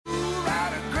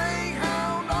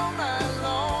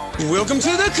Welcome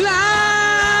to the climb!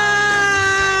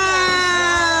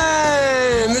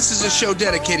 This is a show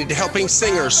dedicated to helping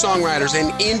singers, songwriters,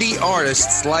 and indie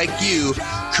artists like you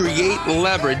create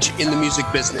leverage in the music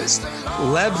business.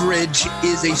 Leverage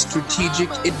is a strategic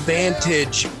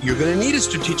advantage. You're going to need a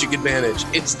strategic advantage.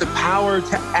 It's the power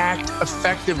to act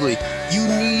effectively. You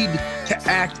need to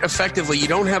act effectively. You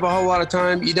don't have a whole lot of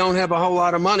time. You don't have a whole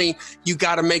lot of money. You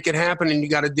got to make it happen, and you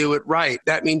got to do it right.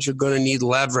 That means you're going to need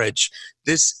leverage.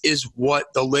 This is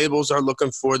what the labels are looking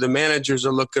for, the managers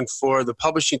are looking for, the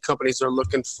publishing companies are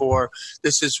looking for.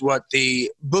 This is what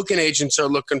the booking agents are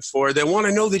looking for. They want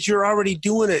to know that you're already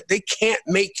doing it. They can't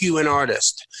make you an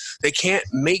artist. They can't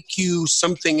make you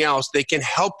something else. They can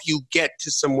help you get to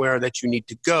somewhere that you need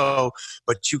to go,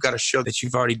 but you got to show that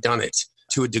you've already done it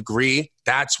to a degree.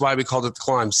 That's why we called it the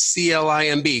climb.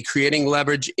 CLIMB, creating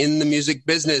leverage in the music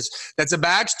business. That's a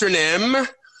Baxternym.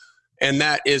 And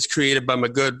that is created by my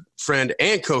good friend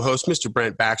and co-host, Mr.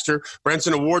 Brent Baxter. Brent's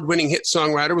an award-winning hit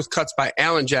songwriter with cuts by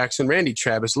Alan Jackson, Randy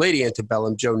Travis, Lady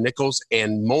Antebellum, Joe Nichols,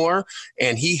 and more.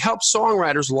 And he helps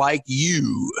songwriters like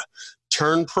you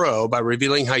turn pro by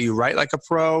revealing how you write like a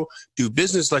pro, do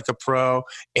business like a pro,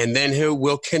 and then he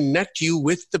will connect you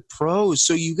with the pros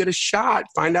so you get a shot.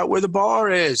 Find out where the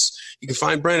bar is. You can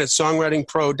find Brent at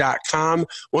songwritingpro.com.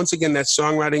 Once again, that's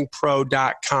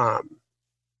songwritingpro.com.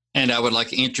 And I would like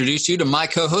to introduce you to my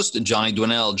co-host, Johnny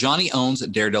Dwinell. Johnny owns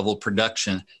Daredevil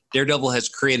Production. Daredevil has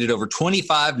created over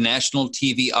 25 national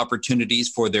TV opportunities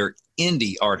for their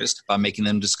indie artists by making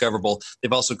them discoverable.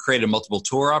 They've also created multiple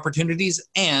tour opportunities,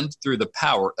 and through the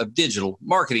power of digital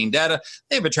marketing data,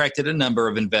 they've attracted a number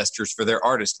of investors for their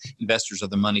artists. Investors are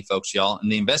the money folks, y'all,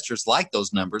 and the investors like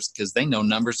those numbers because they know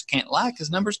numbers can't lie because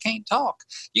numbers can't talk.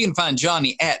 You can find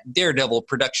Johnny at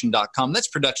daredevilproduction.com. That's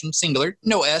production, singular,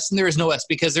 no S, and there is no S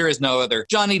because there is no other.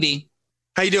 Johnny D.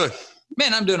 How you doing?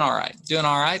 Man, I'm doing all right.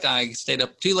 I stayed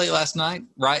up too late last night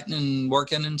writing and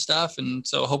working and stuff, and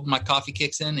so hoping my coffee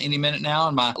kicks in any minute now,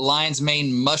 and my lion's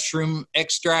mane mushroom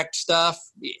extract stuff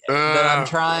that I'm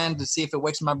trying to see if it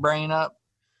wakes my brain up.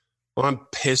 Well, I'm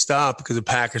pissed off because the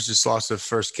Packers just lost their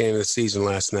first game of the season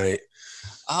last night.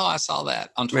 Oh, I saw that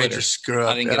on Twitter. Major screw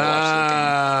up. I didn't get to watch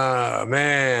the game.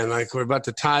 Man, like we're about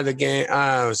to tie the game.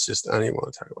 I don't even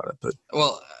want to talk about it. But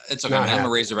well, it's okay. I'm a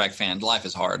Razorback fan. Life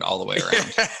is hard all the way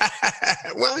around.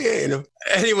 Well, yeah,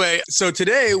 Anyway, so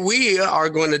today we are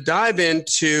going to dive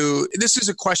into, this is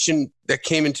a question that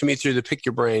came into me through the Pick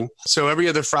Your Brain. So every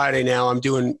other Friday now I'm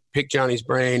doing Pick Johnny's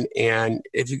Brain. And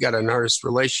if you got an artist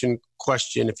relation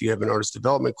question, if you have an artist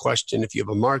development question, if you have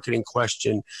a marketing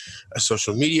question, a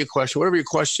social media question, whatever your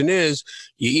question is,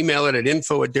 you email it at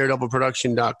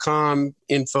info@daredevilproduction.com,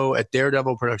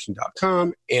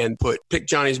 info@daredevilproduction.com, and put Pick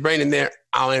Johnny's Brain in there.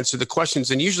 I'll answer the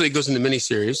questions. And usually it goes in the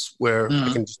mini-series where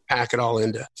I can just pack it all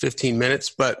into 15 minutes.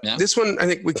 But This one, I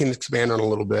think we can expand on a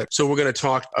little bit. So we're going to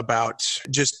talk about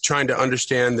just trying to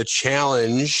understand the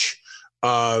challenge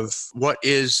of what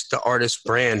is the artist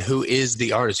brand? Who is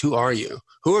the artist? Who are you?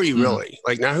 Who are you really?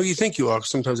 Like, not who you think you are, 'cause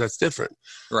sometimes that's different.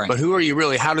 Right. But who are you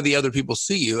really? How do the other people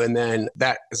see you? And then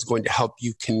that is going to help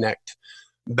you connect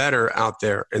better out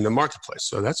there in the marketplace.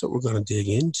 So that's what we're going to dig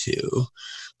into.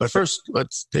 But first,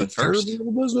 let's take care of the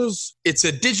business. It's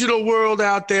a digital world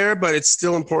out there, but it's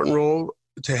still an important role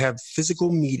to have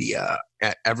physical media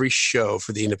at every show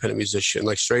for the independent musician.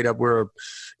 Like straight up, we're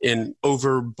in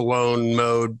overblown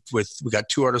mode we got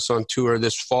 2 artists on tour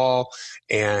this fall,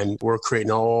 and we're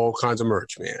creating all kinds of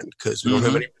merch, man, because we don't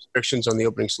have any restrictions on the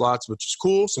opening slots, which is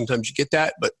cool. Sometimes you get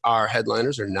that, but our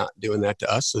headliners are not doing that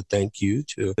to us. So thank you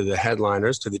to the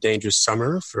headliners, to the Dangerous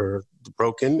Summer for the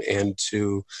Broken, and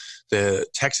to the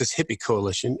Texas Hippie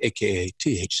Coalition, aka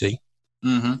THC.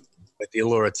 With the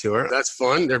Allura tour. That's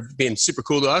fun. They're being super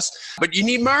cool to us. But you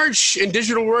need merch, and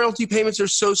digital royalty payments are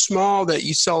so small that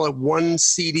you sell a 1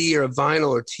 CD or a vinyl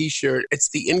or t-shirt. It's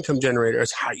the income generator.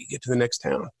 It's how you get to the next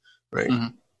town, right?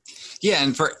 Yeah,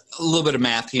 and for a little bit of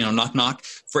math, knock, knock.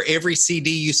 For every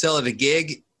CD you sell at a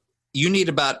gig, you need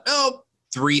about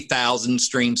 3,000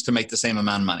 streams to make the same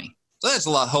amount of money. So that's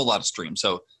a whole lot of streams.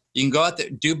 So you can go out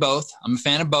there, do both. I'm a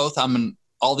fan of both. I'm an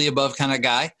all the above kind of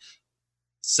guy.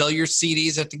 Sell your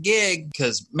CDs at the gig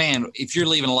because, man, if you're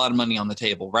leaving a lot of money on the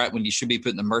table, right, when you should be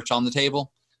putting the merch on the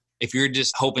table, if you're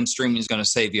just hoping streaming is going to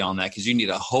save you on that, because you need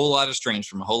a whole lot of streams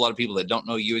from a whole lot of people that don't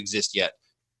know you exist yet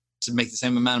to make the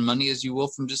same amount of money as you will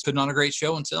from just putting on a great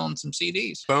show and selling some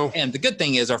CDs. Oh. And the good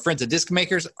thing is our friends at Disc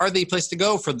Makers are the place to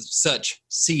go for such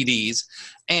CDs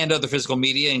and other physical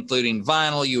media, including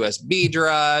vinyl, USB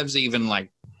drives, even like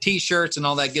T-shirts and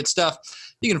all that good stuff.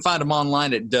 You can find them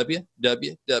online at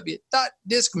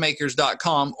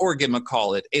www.discmakers.com or give them a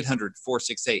call at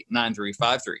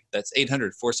 800-468-9353. That's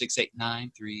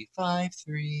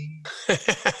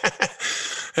 800-468-9353.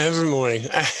 Every morning.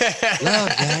 Love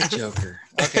that joker.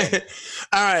 Okay.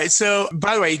 All right. So,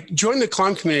 by the way, join the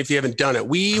Climb community if you haven't done it.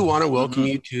 We want to welcome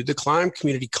you to the Climb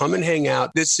community. Come and hang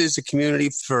out. This is a community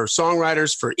for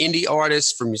songwriters, for indie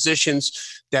artists, for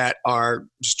musicians that are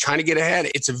just trying to get ahead.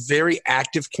 It's a very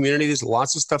active community. There's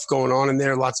lots of stuff going on in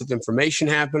there, lots of information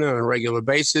happening on a regular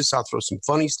basis. I'll throw some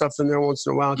funny stuff in there once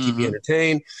in a while, keep you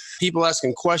entertained. People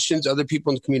asking questions, other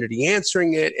people in the community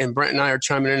answering it, and Brent and I are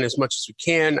chiming in as much as we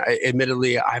can.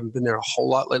 Admittedly, I haven't been there a whole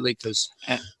lot lately because...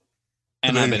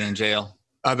 And I've been in jail.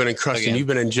 I've been in crusting. Again. You've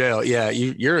been in jail. Yeah,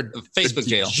 you're a Facebook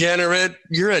jail.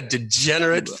 You're a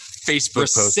degenerate Facebook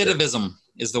Recidivism poster.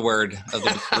 Is the word of the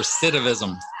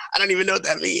recidivism. I don't even know what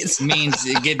that means. It means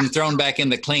getting thrown back in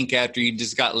the clink after you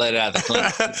just got let out of the clink.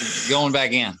 It's going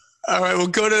back in. All right, well,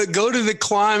 go to the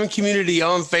Climb community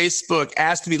on Facebook.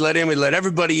 Ask to be let in. We let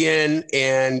everybody in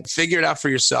and figure it out for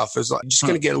yourself. It's just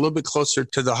going to get a little bit closer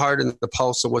to the heart and the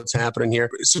pulse of what's happening here.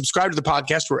 Subscribe to the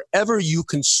podcast wherever you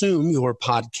consume your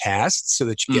podcasts so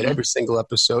that you get every single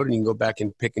episode, and you can go back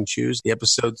and pick and choose the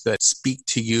episodes that speak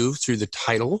to you through the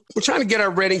title. We're trying to get our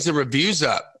ratings and reviews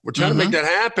up. We're trying to make that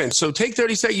happen. So take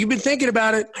 30 seconds. You've been thinking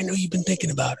about it. I know you've been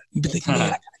thinking about it. You've been thinking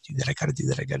about it. I got to do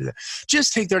that.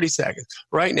 Just take 30 seconds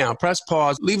right now. Press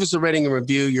pause. Leave us a rating and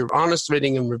review. Your honest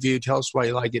rating and review. Tell us why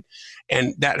you like it.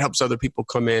 And that helps other people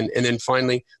come in. And then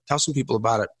finally, tell some people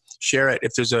about it. Share it.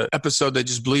 If there's an episode that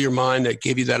just blew your mind, that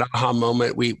gave you that aha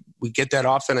moment, we get that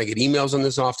often. I get emails on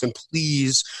this often.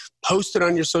 Please post it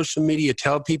on your social media.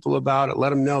 Tell people about it.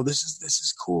 Let them know this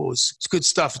is cool. It's good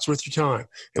stuff. It's worth your time.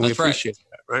 And we appreciate that.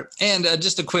 Right. And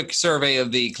just a quick survey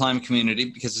of the Climb community,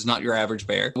 because it's not your average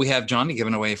bear. We have Johnny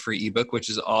giving away a free ebook, which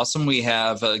is awesome. We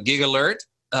have Gig Alert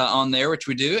on there, which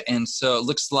we do. And so it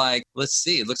looks like,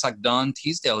 Don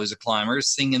Teasdale, who's a climber,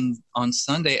 is singing on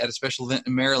Sunday at a special event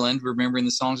in Maryland, remembering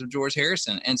the songs of George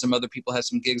Harrison. And some other people have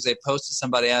some gigs they posted.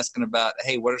 Somebody asking about,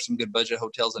 hey, what are some good budget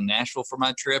hotels in Nashville for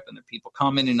my trip? And the people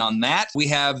commenting on that. We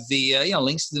have the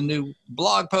links to the new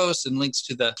blog posts and links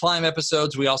to the Climb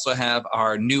episodes. We also have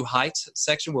our New Heights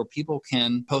section where people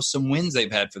can post some wins they've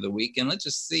had for the week. And let's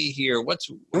just see here.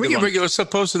 We get regular stuff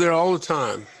posted there all the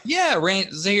time. Yeah,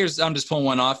 I'm just pulling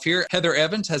one off here. Heather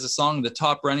Evans has a song in the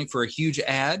top running for a huge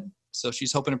ad. So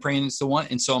she's hoping and praying it's the one.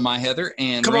 And so am I, Heather.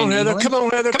 And Come on, Heather. Come on.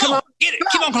 Get it.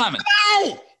 Keep on climbing.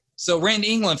 Come on. So Randy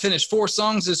England finished 4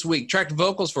 songs this week. Tracked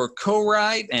vocals for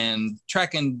co-write and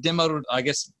tracking demoed, I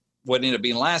guess, what ended up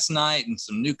being last night, and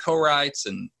some new co-writes.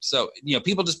 And so,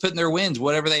 people just putting their wins,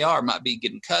 whatever they are, might be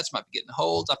getting cuts, might be getting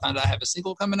holds. I found out I have a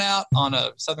single coming out on a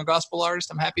Southern gospel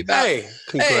artist I'm happy about.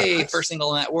 Hey, first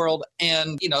single in that world.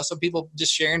 And, so people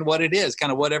just sharing what it is,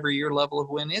 kind of whatever your level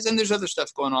of win is. And there's other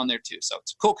stuff going on there too. So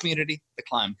it's a cool community, the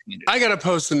Climb community. I got to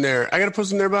post in there.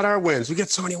 about our wins. We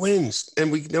get so many wins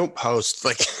and we don't post.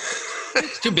 Like,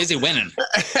 too busy winning.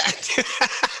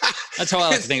 That's how I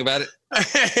like to think about it.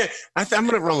 I'm going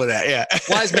to roll with that, yeah.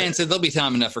 Wise man said there'll be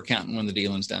time enough for counting when the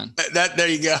dealing's done. There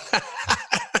you go.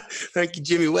 Thank you,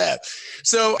 Jimmy Webb.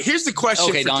 So here's the question.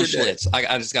 Okay, Don Schlitz.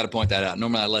 I just got to point that out.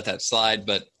 Normally I let that slide,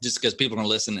 but just because people are going to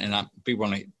listen and people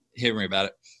want to hear me about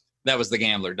it, that was the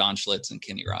gambler, Don Schlitz and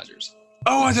Kenny Rogers.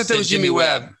 Oh, I thought that was Jimmy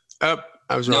Webb. Oh,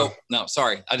 I was wrong. No,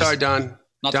 sorry. Sorry, Don.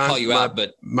 Not to call you out,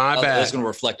 but my bad. That's going to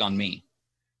reflect on me.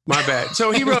 My bad.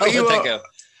 So he wrote. Yeah.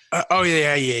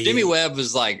 Jimmy Webb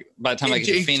was like, by the time I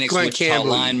get to Phoenix, Wichita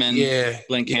lineman,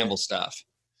 Glenn Campbell stuff.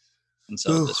 And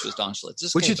so this was Don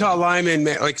Schlitz. Wichita lineman,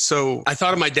 man. Like, so I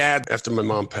thought of my dad after my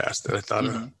mom passed, and I thought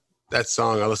of that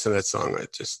song. I listened to that song. I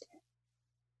just,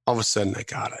 all of a sudden, I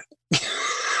got it.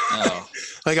 Oh.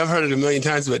 Like, I've heard it a million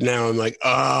times, but now I'm like,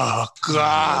 oh,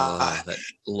 God. That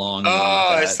long.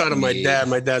 I thought of my dad.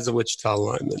 My dad's a Wichita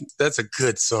lineman. That's a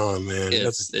good song, man.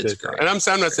 It's great. And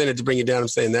I'm not saying it to bring it down. I'm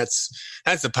saying that's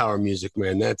the power of music,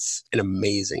 man. That's an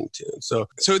amazing tune. So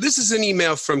this is an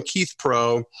email from Keith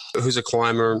Pro, who's a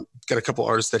climber, got a couple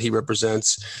artists that he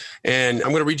represents. And I'm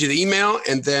going to read you the email,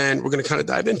 and then we're going to kind of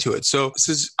dive into it. So it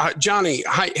says, Johnny,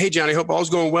 hi. Hey, Johnny, hope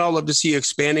all's going well. Love to see you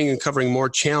expanding and covering more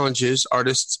challenges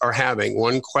artists are having.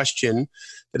 One question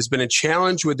that has been a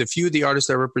challenge with a few of the artists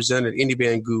I represent at Indie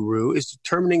Band Guru is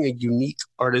determining a unique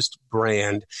artist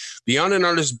brand. Beyond an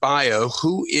artist's bio,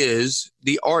 who is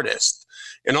the artist?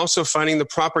 And also finding the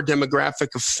proper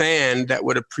demographic of fan that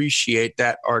would appreciate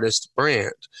that artist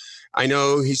brand. I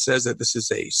know he says that this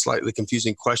is a slightly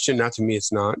confusing question. Not to me,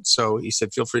 it's not. So he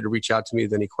said, feel free to reach out to me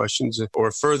with any questions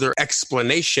or further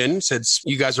explanation. Said,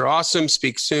 you guys are awesome.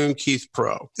 Speak soon, Keith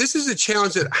Pro. This is a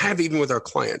challenge that I have even with our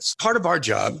clients. Part of our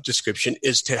job description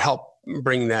is to help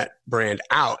bring that brand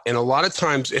out. And a lot of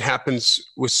times it happens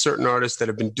with certain artists that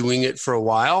have been doing it for a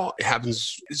while. It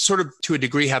happens sort of to a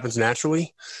degree, happens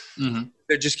naturally. Mm-hmm.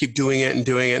 They just keep doing it, and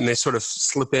they sort of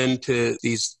slip into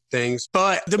these things.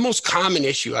 But the most common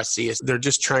issue I see is they're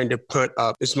just trying to put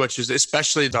up as much as,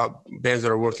 especially the bands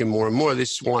that are working more and more, they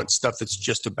just want stuff that's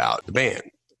just about the band.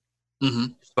 Mm-hmm.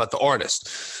 About the artist,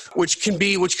 which can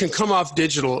come off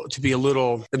digital to be a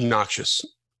little obnoxious.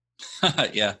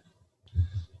 Yeah.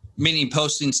 Meaning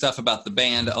posting stuff about the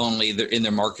band only in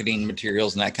their marketing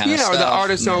materials and that kind of stuff. Yeah, or the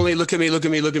artist only, look at me, we're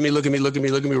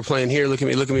playing here, look at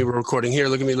me, we're recording here,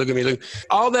 look at me.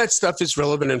 All that stuff is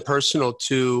relevant and personal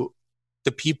to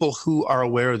the people who are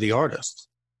aware of the artist.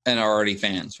 And are already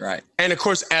fans, right? And of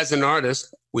course, as an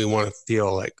artist, we want to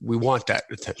feel like we want that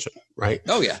attention, right?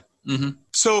 Oh, yeah. Mm-hmm.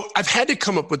 So I've had to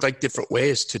come up with like different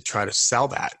ways to try to sell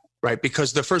that. Right.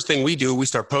 Because the first thing we do, we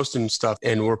start posting stuff,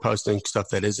 and we're posting stuff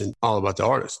that isn't all about the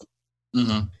artist.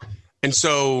 Mm-hmm. And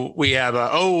so we have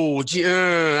I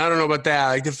don't know about that.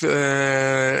 Like,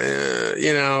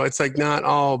 it's like not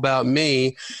all about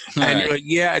me. All and you're like,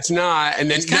 yeah, it's not.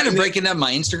 And then it's kind of breaking up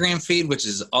my Instagram feed, which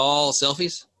is all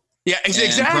selfies. Yeah,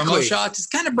 exactly. Promo shots. It's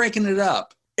kind of breaking it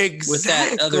up with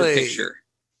that other picture.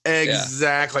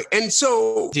 Exactly. Yeah. And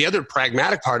so the other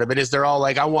pragmatic part of it is they're all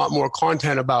like, I want more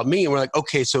content about me. And we're like,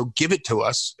 okay, so give it to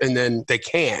us. And then they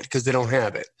can't because they don't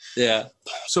have it. Yeah.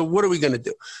 So what are we going to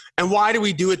do? And why do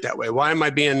we do it that way? Why am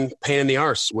I being pain in the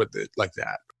arse with it like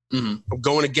that? Mm-hmm. I'm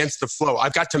going against the flow.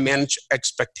 I've got to manage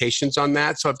expectations on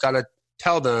that. So I've got to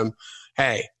tell them,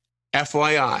 hey,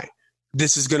 FYI,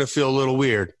 this is going to feel a little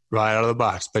weird right out of the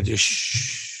box, but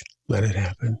just let it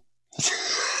happen.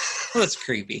 Well, that's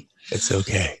creepy. It's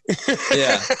okay.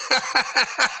 Yeah.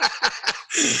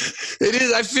 It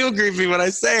is. I feel creepy when I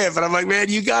say it, but I'm like, man,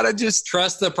 you got to just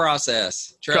trust the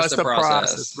process. Trust the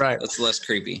process. Right. That's less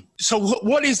creepy. So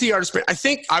what is the artist brand? I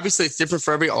think obviously it's different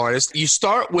for every artist. You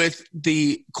start with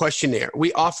the questionnaire.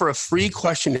 We offer a free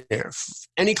questionnaire.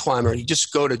 Any climber, you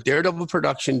just go to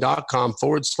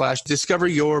daredevilproduction.com/discover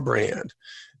your brand.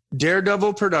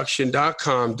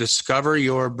 Daredevilproduction.com, discover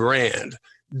your brand.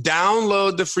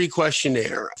 Download the free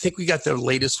questionnaire. I think we got the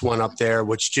latest one up there,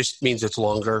 which just means it's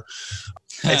longer.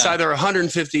 It's either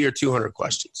 150 or 200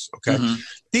 questions. Okay. Mm-hmm.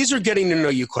 These are getting to know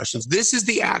you questions. This is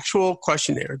the actual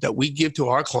questionnaire that we give to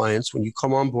our clients when you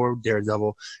come on board with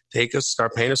Daredevil,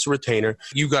 start paying us a retainer.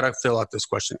 You got to fill out this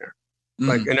questionnaire.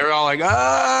 And they're all like,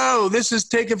 oh, this is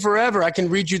taking forever. I can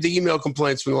read you the email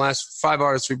complaints from the last 5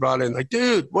 artists we brought in. Like,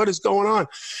 dude, what is going on?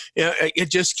 It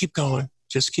just keep going.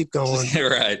 Just keep going.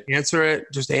 Right. Answer it.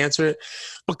 Just answer it.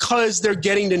 Because they're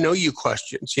getting to know you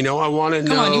questions. I want to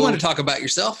know. Come on, you want to talk about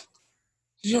yourself?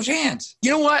 There's your chance.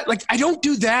 You know what? Like, I don't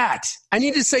do that. I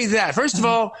need to say that. First of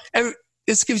all,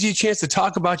 this gives you a chance to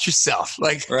talk about yourself.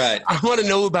 Like, right. I want to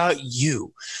know about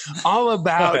you. All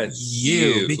about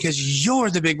you. Because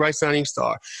you're the big bright shining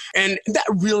star. And that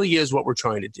really is what we're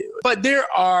trying to do. But there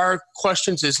are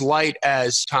questions as light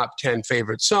as top 10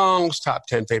 favorite songs, top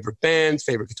 10 favorite bands,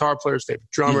 favorite guitar players,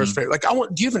 favorite drummers. Do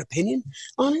you have an opinion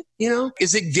on it?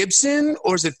 Is it Gibson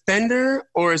or is it Fender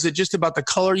or is it just about the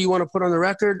color you want to put on the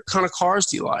record? What kind of cars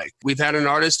do you like? We've had an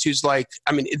artist who's like,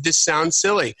 this sounds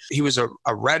silly. He was a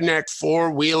redneck,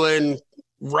 four-wheeling,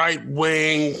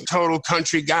 right-wing, total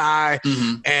country guy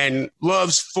and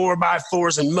loves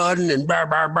 4x4s and mudding and blah,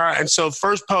 blah, blah. And so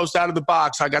first post out of the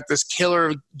box, I got this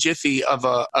killer jiffy of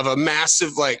a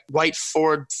massive like white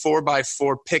Ford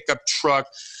 4x4 pickup truck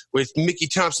with Mickey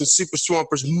Thompson Super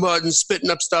Swampers mudding, spitting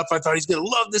up stuff. I thought he's going to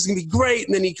love this. It's going to be great.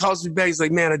 And then he calls me back. He's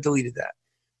like, man, I deleted that.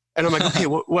 And I'm like, okay,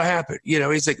 what happened?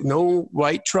 He's like, no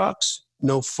white trucks,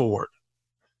 no Ford.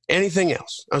 Anything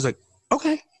else? I was like,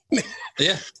 okay.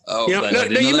 Yeah. Oh, I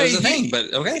didn't know that was a thing,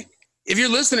 but okay. If you're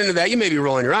listening to that, you may be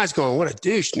rolling your eyes going, what a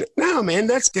douche. No, man,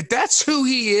 that's who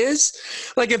he is.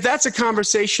 Like, if that's a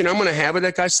conversation I'm going to have with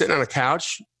that guy sitting on a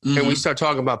couch and we start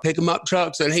talking about pick 'em up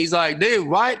trucks and he's like, dude,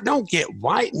 white, don't get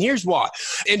white. And here's why.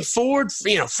 And Ford,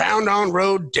 found on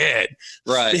road dead.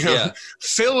 Right.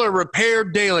 Fill or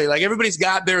repaired daily. Like, everybody's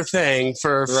got their thing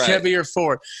for Chevy or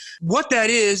Ford. What that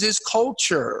is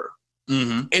culture.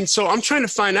 Mm-hmm. And so I'm trying to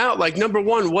find out, like, number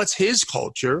one, what's his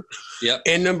culture? Yep.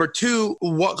 And number two,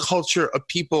 what culture of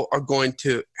people are going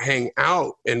to hang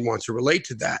out and want to relate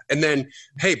to that? And then,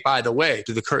 hey, by the way,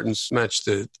 do the curtains match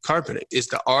the carpeting? Is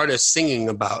the artist singing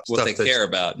about what they care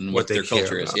about and what their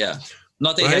culture is? Yeah.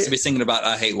 Not that he has to be singing about,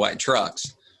 I hate white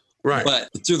trucks Right. But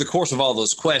through the course of all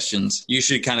those questions, you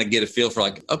should kind of get a feel for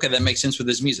like, okay, that makes sense with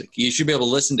his music. You should be able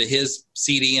to listen to his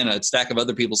CD and a stack of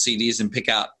other people's CDs and pick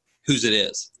out whose it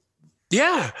is.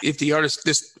 Yeah. If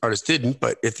this artist didn't,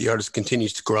 but if the artist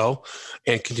continues to grow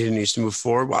and continues to move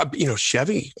forward, well,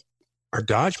 Chevy or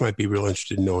Dodge might be real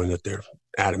interested in knowing that they're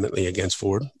adamantly against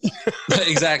Ford.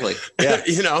 Exactly. Yeah.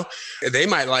 They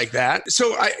might like that.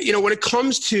 So when it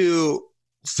comes to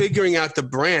figuring out the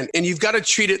brand, and you've got to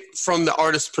treat it from the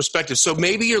artist's perspective. So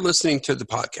maybe you're listening to the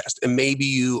podcast and maybe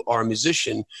you are a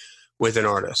musician with an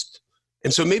artist.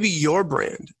 And so maybe your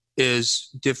brand is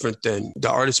different than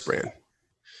the artist's brand,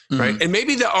 right? Mm-hmm. And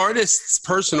maybe the artist's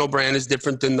personal brand is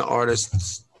different than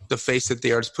the face that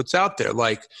the artist puts out there,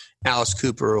 like Alice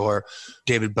Cooper or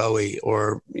David Bowie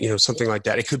or, something like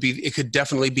that. It could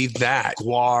definitely be that.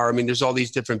 Guar. I mean, there's all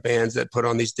these different bands that put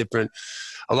on these different,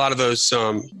 a lot of those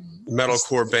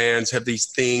metalcore bands have these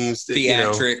things. That,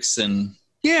 theatrics and...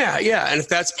 Yeah. And if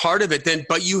that's part of it,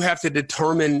 but you have to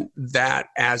determine that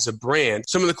as a brand.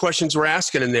 Some of the questions we're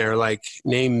asking in there, like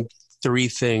name 3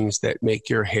 things that make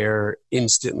your hair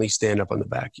instantly stand up on the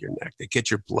back of your neck, that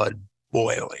get your blood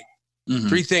boiling. Mm-hmm.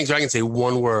 3 things, I can say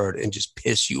one word and just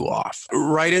piss you off.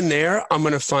 Right in there, I'm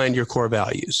going to find your core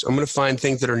values. I'm going to find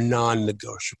things that are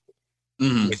non-negotiable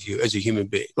with you as a human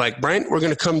being. Like, Brent, we're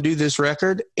going to come do this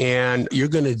record and you're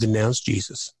going to denounce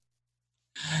Jesus.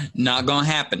 Not going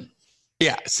to happen.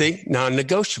 Yeah, see?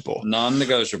 Non-negotiable.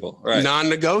 Non-negotiable, right.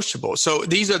 Non-negotiable. So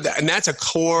these are, and that's a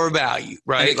core value,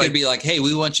 right? And it could be like, hey,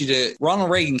 we want you to, Ronald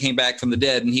Reagan came back from the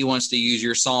dead and he wants to use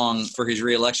your song for his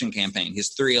re-election campaign, his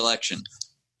 3 election.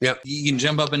 Yep. You can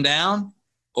jump up and down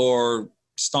or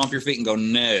stomp your feet and go,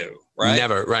 no, right?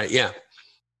 Never, right, yeah.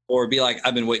 Or be like,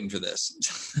 I've been waiting for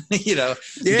this.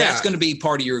 That's going to be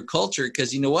part of your culture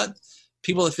because you know what?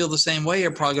 People that feel the same way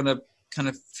are probably going to kind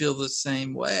of feel the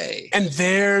same way. And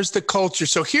there's the culture.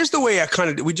 So here's the way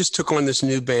we just took on this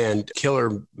new band,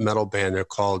 killer metal band. They're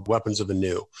called Weapons of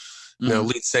Anew. Mm-hmm. The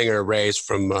lead singer, Ray's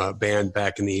from a band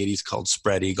back in the 80s called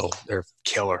Spread Eagle. They're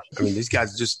killer. I mean, these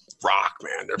guys just rock,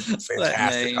 man. They're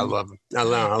fantastic. I love them. I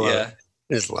love it.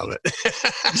 I just love it.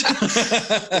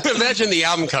 Imagine the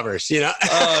album covers,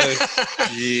 Oh,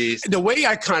 jeez. The way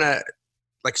I kind of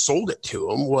sold it to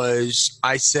them was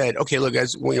I said, okay, look,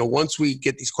 guys, once we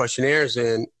get these questionnaires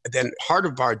in, then part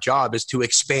of our job is to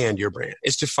expand your brand,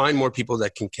 is to find more people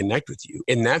that can connect with you.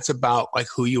 And that's about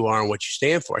who you are and what you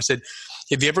stand for. I said,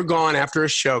 have you ever gone after a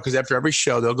show? Because after every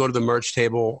show, they'll go to the merch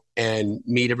table and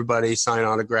meet everybody, sign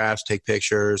autographs, take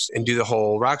pictures, and do the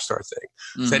whole rock star thing.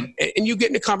 Mm-hmm. Said, and you get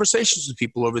into conversations with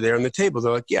people over there on the table.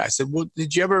 They're like, yeah. I said, well,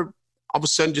 did you ever all of a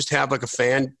sudden just have a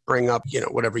fan bring up,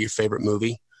 whatever your favorite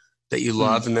movie that you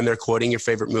love, and then they're quoting your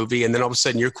favorite movie, and then all of a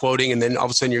sudden you're quoting, and then all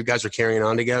of a sudden you guys are carrying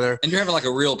on together. And you're having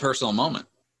a real personal moment.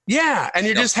 Yeah, and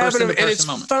you're just having and it's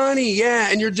moment. Funny, yeah,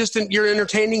 and you're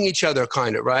entertaining each other,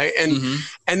 kind of, right? And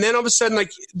and then all of a sudden,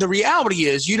 the reality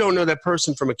is you don't know that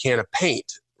person from a can of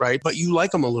paint, right? But you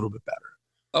like them a little bit better.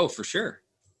 Oh, for sure.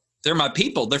 They're my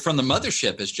people. They're from the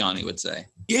mothership, as Johnny would say.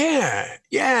 Yeah,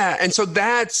 and so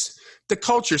that's the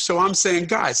culture. So I'm saying,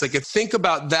 guys, think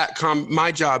about that.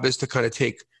 My job is to kind of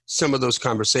take some of those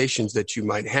conversations that you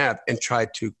might have and try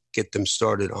to get them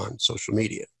started on social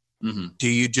media. Mm-hmm. Do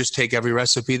you just take every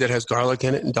recipe that has garlic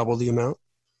in it and double the amount?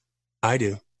 I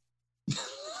do.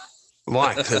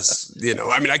 Why? Because,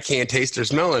 I can't taste or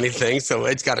smell anything, so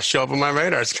it's got to show up on my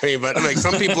radar screen. But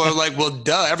some people are like, well,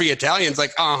 duh, every Italian's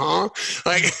like,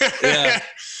 yeah.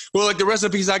 Well, the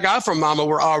recipes I got from Mama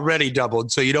were already doubled,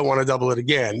 so you don't want to double it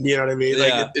again. You know what I mean?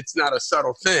 Yeah. It's not a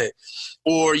subtle thing.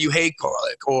 Or you hate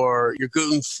garlic, or you're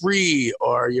gluten-free,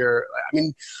 or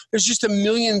there's just a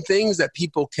million things that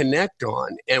people connect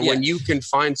on. And when you can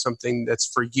find something that's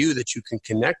for you that you can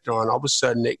connect on, all of a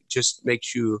sudden it just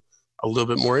makes you a little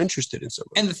bit more interested in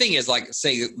something. And the thing is,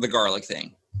 say the garlic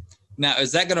thing. Now,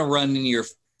 is that going to run your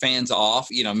fans off?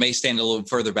 May stand a little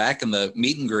further back in the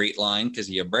meet and greet line because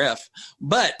of your breath,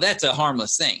 but that's a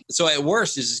harmless thing. So at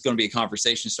worst, it's just going to be a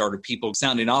conversation starter, people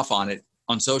sounding off on it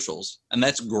on socials. And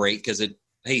that's great because it's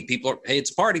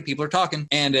a party, people are talking.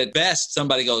 And at best,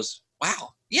 somebody goes, wow,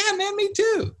 yeah, man, me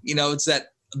too. It's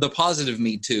the positive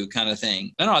me too kind of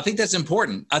thing. I think that's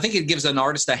important. I think it gives an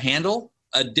artist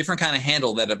a different kind of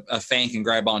handle that a fan can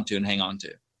grab onto and hang on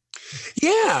to.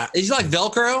 Yeah. It's like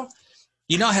Velcro.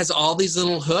 It has all these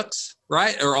little hooks,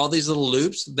 right? Or all these little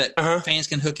loops that fans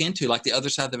can hook into, like the other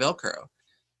side of the Velcro.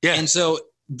 Yeah. And so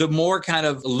the more kind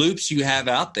of loops you have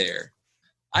out there,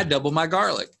 I double my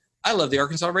garlic. I love the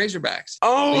Arkansas Razorbacks.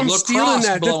 Oh, I'm stealing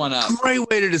that. Blowing That's up. A great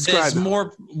way to describe it. There's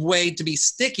more way to be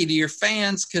sticky to your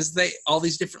fans because all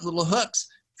these different little hooks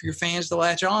for your fans to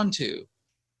latch on to.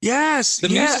 Yes. The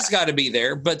music's got to be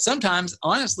there. But sometimes,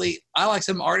 honestly, I like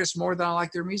some artists more than I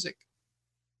like their music.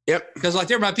 Yep. Because like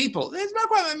they're my people. It's not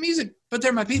quite my music, but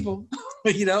they're my people.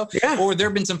 Yeah. Or there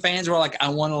have been some fans where like I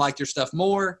want to like their stuff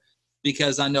more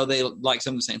because I know they like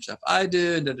some of the same stuff I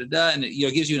do. And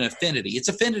it gives you an affinity. It's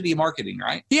affinity marketing,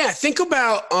 right? Yeah. Think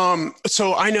about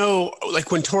so I know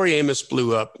like when Tori Amos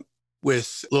blew up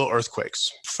with Little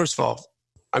Earthquakes. First of all,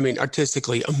 I mean,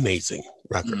 artistically amazing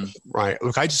record, right?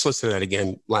 Look, I just listened to that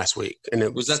again last week, and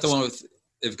it was that the one with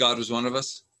 "If God Was One of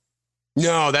Us"?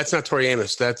 No, that's not Tori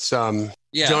Amos. That's Joan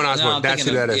Osborne. No, that's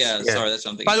who that is. Yeah, sorry, that's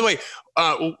something. By the way,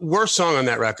 worst song on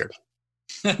that record.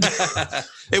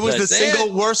 It was the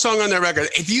single worst song on that record.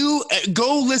 If you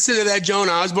go listen to that Joan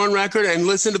Osborne record and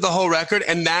listen to the whole record,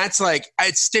 and that's like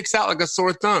it sticks out like a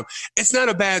sore thumb. It's not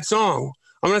a bad song.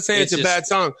 I'm not saying it's a bad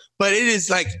song, but it is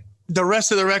like. The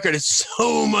rest of the record is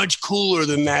so much cooler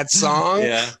than that song.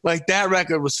 Like that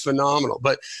record was phenomenal.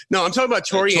 But no, I'm talking about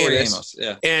Tori Amos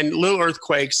and Little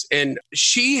Earthquakes. And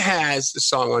she has the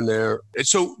song on there.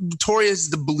 So Tori is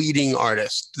the bleeding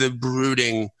artist, the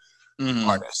brooding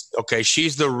artist. Okay.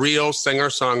 She's the real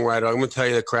singer-songwriter. I'm going to tell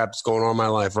you the crap that's going on in my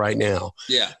life right now.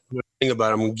 Yeah. Think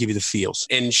about it, I'm going to give you the feels.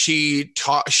 And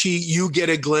you get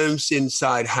a glimpse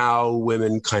inside how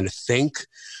women kind of think.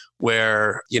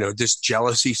 Where, there's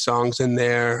jealousy songs in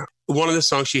there. One of the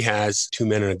songs she has, 2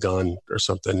 Men and a Gun or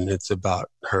something, it's about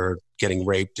her getting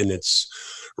raped and it's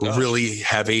really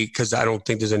heavy because I don't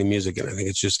think there's any music in it. I think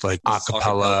it's just like a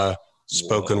cappella,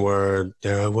 spoken word.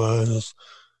 There I was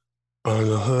on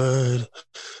the hood.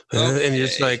 And you're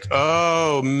just like,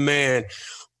 oh, man.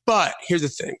 But here's the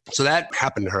thing. So that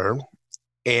happened to her.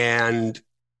 And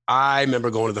I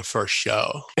remember going to the first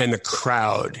show and the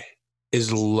crowd is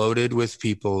loaded with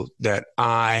people that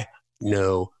I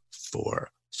know for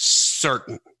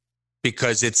certain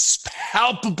because it's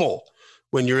palpable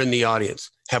when you're in the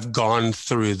audience, have gone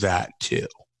through that too.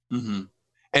 Mm-hmm.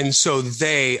 And so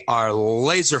they are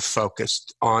laser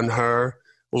focused on her,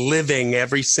 living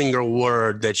every single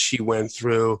word that she went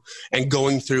through and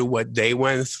going through what they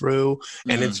went through.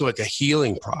 Mm-hmm. And it's like a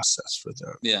healing process for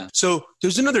them. Yeah. So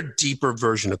there's another deeper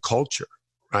version of culture.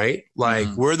 Right? Like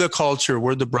we're the culture,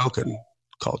 we're the broken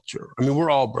culture. I mean, we're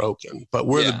all broken, but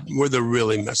we're the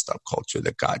really messed up culture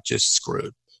that got just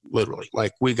screwed, literally.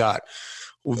 Like we got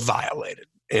violated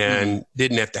and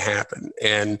didn't have to happen.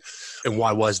 And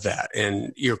why was that?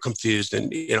 And you're confused.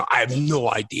 And, I have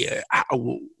no idea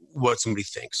what somebody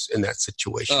thinks in that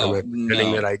situation. I'm not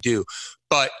pretending that I do,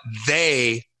 but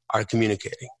they are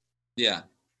communicating. Yeah.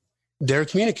 They're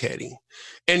communicating.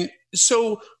 And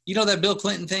so, that Bill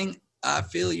Clinton thing, I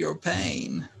feel your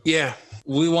pain. Yeah.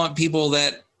 We want people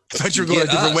that. I thought you were going a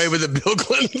different way with the Bill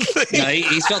Clinton thing. No,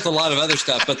 he's felt a lot of other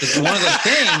stuff, but one of the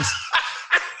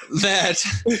things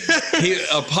that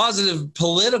a positive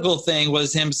political thing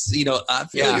was him, I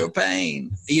feel your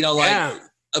pain,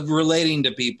 relating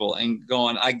to people and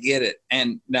going, I get it.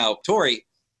 And now Tori,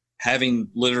 having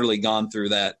literally gone through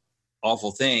that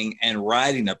awful thing and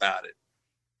writing about it,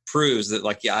 proves that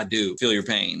I do feel your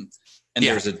pain. And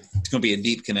there's going to be a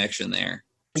deep connection there.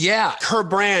 Yeah. Her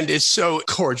brand is so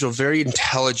cordial, very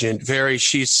intelligent,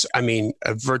 she's a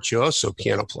virtuoso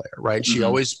piano player, right? She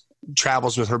always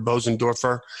travels with her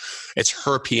Bosendorfer. It's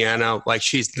her piano. Like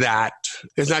she's that.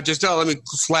 It's not just, let me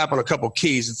slap on a couple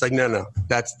keys. It's like, no,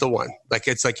 that's the one. Like,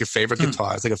 it's like your favorite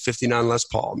guitar. It's like a 59 Les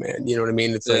Paul, man. You know what I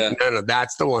mean? It's like, no,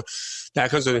 that's the one.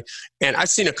 That comes with it. And I've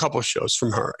seen a couple shows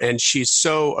from her and she's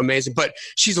so amazing, but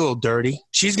she's a little dirty.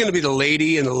 She's going to be the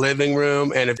lady in the living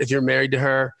room. And if you're married to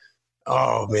her,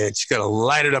 oh man, she's gonna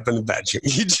light it up in the bedroom.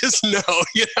 You just know,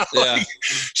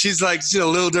 she's a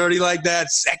little dirty like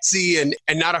that, sexy and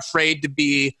not afraid to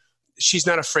be. She's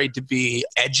not afraid to be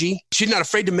edgy. She's not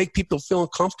afraid to make people feel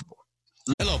uncomfortable.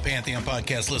 Hello, Pantheon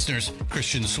Podcast listeners.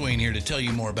 Christian Swain here to tell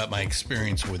you more about my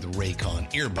experience with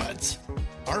Raycon earbuds.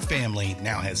 Our family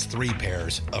now has 3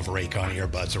 pairs of Raycon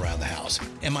earbuds around the house,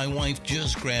 and my wife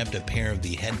just grabbed a pair of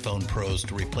the Headphone Pros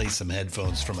to replace some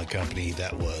headphones from a company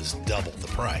that was double the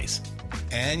price.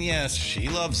 And yes, she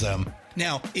loves them.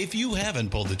 Now, if you haven't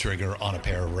pulled the trigger on a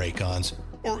pair of Raycons,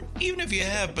 or even if you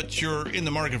have, but you're in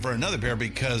the market for another pair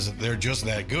because they're just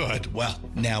that good, well,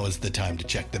 now is the time to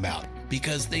check them out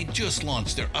because they just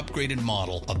launched their upgraded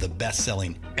model of the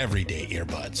best-selling everyday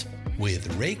earbuds. With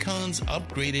Raycon's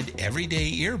upgraded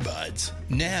everyday earbuds,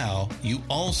 now you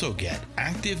also get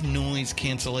active noise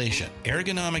cancellation,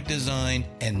 ergonomic design,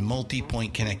 and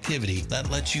multi-point connectivity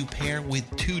that lets you pair with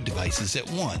 2 devices at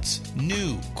once.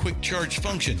 New quick charge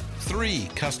function, 3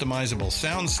 customizable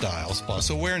sound styles, plus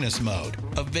awareness mode.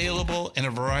 Available in a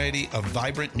variety of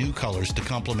vibrant new colors to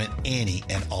complement any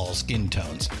and all skin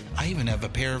tones. I even have a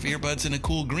pair of earbuds in a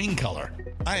cool green color.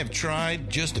 I have tried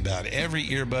just about every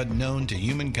earbud known to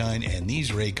humankind, and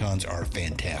these Raycons are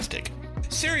fantastic.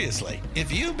 Seriously,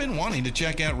 if you've been wanting to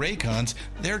check out Raycons,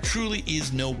 there truly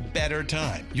is no better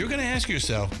time. You're going to ask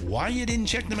yourself why you didn't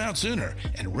check them out sooner,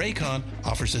 and Raycon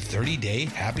offers a 30-day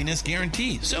happiness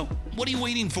guarantee. So what are you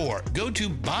waiting for? Go to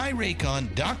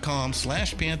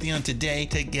buyraycon.com/Pantheon today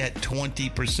to get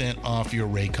 20% off your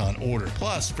Raycon order,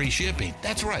 plus free shipping.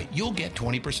 That's right, you'll get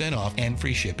 20% off and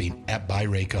free shipping at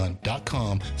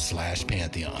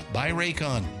buyraycon.com/Pantheon.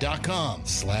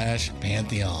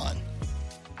 buyraycon.com/Pantheon.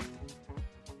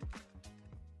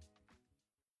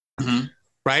 Mm-hmm.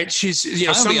 Right? She's, you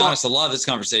know, I'm gonna be honest, a lot of this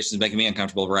conversation is making me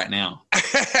uncomfortable right now.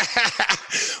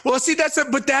 Well, see, that's her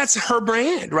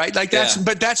brand, right? Like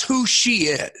but that's who she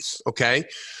is. Okay.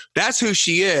 That's who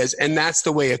she is. And that's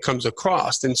the way it comes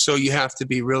across. And so you have to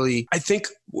be really, I think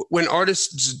when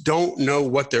artists don't know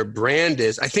what their brand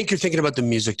is, I think you're thinking about the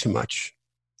music too much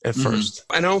at first.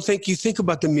 I don't think you think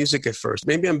about the music at first.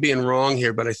 Maybe I'm being wrong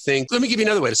here, but I think, let me give you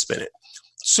another way to spin it.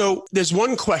 So there's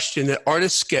one question that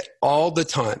artists get all the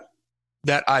time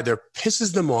that either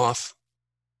pisses them off,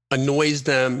 annoys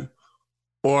them,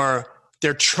 or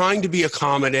they're trying to be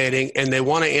accommodating and they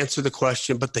want to answer the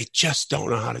question, but they just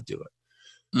don't know how to do it.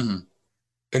 Mm-hmm.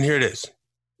 And here it is.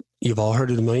 You've all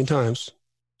heard it a million times.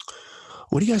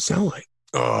 What do you guys sound like?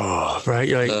 Oh, right?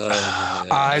 You're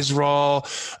like, eyes roll,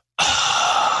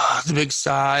 the big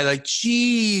sigh, like,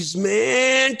 geez,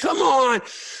 man, come on.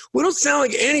 We don't sound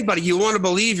like anybody. You want to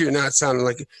believe you're not sounding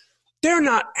like it. They're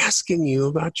not asking you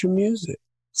about your music.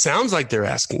 Sounds like they're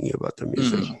asking you about their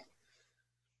music. Mm-hmm.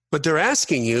 But they're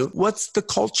asking you, what's the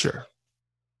culture?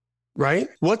 Right?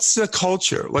 What's the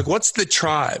culture? Like, what's the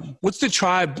tribe? What's the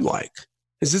tribe like?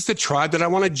 Is this the tribe that I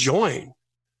want to join?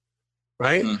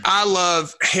 Right? Mm-hmm. I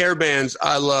love hair bands.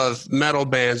 I love metal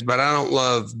bands, but I don't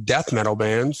love death metal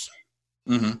bands.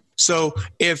 Mm-hmm. So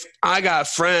if I got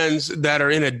friends that are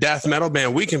in a death metal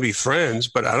band, we can be friends,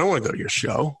 but I don't want to go to your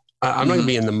show. I'm not going to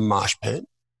be in the mosh pit.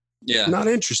 Yeah. I'm not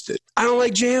interested. I don't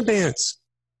like jam bands.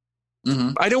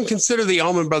 Mm-hmm. I don't consider the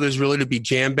Allman Brothers really to be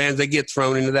jam bands. They get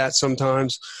thrown into that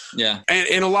sometimes. Yeah.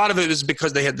 And a lot of it is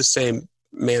because they had the same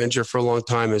manager for a long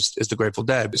time as the Grateful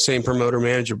Dead, the same promoter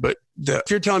manager. But if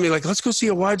you're telling me, like, let's go see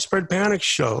a Widespread Panic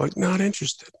show, like, not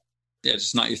interested. Yeah, it's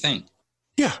just not your thing.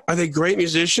 Yeah. Are they great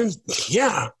musicians?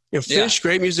 Yeah. Fish,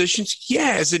 great musicians?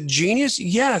 Yeah. Is it genius?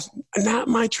 Yes. Not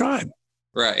my tribe.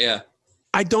 Right, yeah.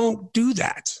 I don't do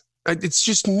that. It's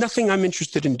just nothing I'm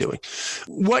interested in doing.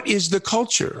 What is the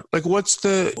culture? Like, who am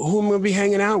I going to be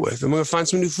hanging out with? Am I going to find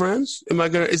some new friends?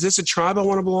 Is this a tribe I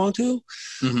want to belong to?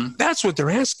 Mm-hmm. That's what they're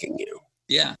asking you.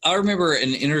 Yeah. I remember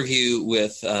an interview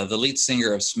with the lead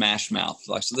singer of Smash Mouth.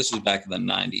 So this was back in the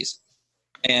 90s.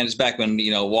 And it's back when,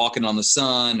 Walking on the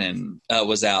Sun and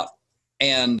was out.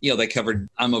 And, they covered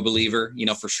I'm a Believer,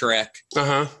 for Shrek.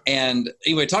 Uh-huh. And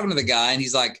anyway, talking to the guy, and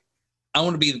he's like, I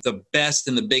want to be the best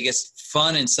and the biggest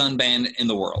Fun and Sun band in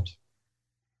the world.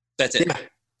 That's it. Yeah.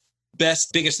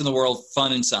 Best, biggest in the world,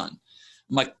 Fun and Sun.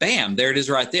 I'm like, bam, there it is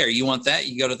right there. You want that?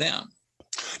 You go to them.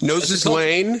 Knows his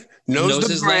lane, knows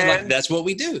the brand. Lane. Like, that's what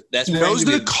we do. That's what knows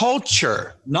the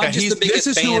culture. Not just the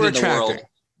biggest band in the world.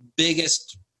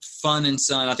 Biggest Fun and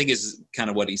Sun, I think is kind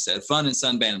of what he said. Fun and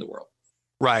Sun band in the world.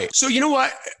 Right. So you know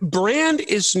what? Brand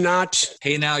is not...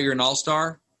 Hey, now you're an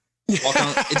all-star.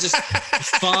 It's just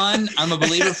fun. I'm a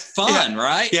Believer. Fun,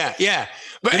 right? Yeah, yeah.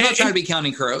 But I'm not trying to be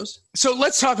Counting Crows. So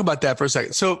let's talk about that for a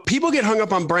second. So people get hung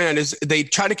up on brand is they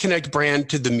try to connect brand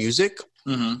to the music.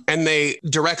 Mm-hmm. And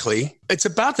it's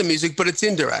about the music, but it's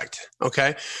indirect.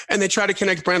 Okay. And they try to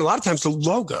connect brand a lot of times to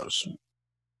logos.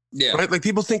 Yeah. Right. Like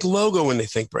people think logo when they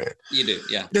think brand. You do.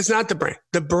 Yeah. That's not the brand.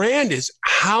 The brand is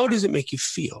how does it make you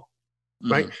feel?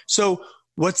 Mm-hmm. Right. So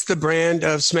what's the brand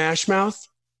of Smash Mouth?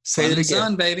 Say it again. Fun and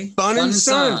Sun, baby. Fun and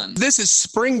Sun. This is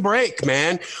spring break,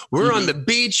 man. We're on the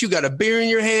beach. You got a beer in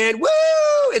your hand. Woo!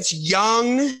 It's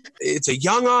young. It's a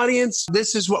young audience.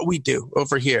 This is what we do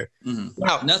over here. Mm-hmm.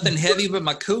 Wow. Nothing heavy but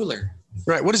my cooler.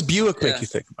 Right. What does Buick make you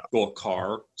think about? Well,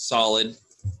 car. Solid.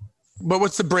 But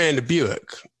what's the brand of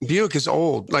Buick? Buick is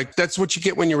old. Like, that's what you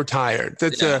get when you're retired.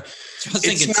 That's I was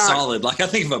thinking solid. Like, I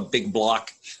think of a big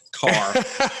block car.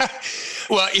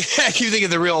 Well, yeah, you think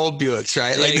of the real old Buicks,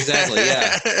 right? Yeah, like, exactly,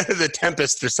 yeah. The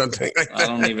Tempest or something like that. I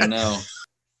don't even know.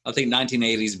 I think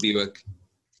 1980s Buick.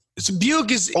 So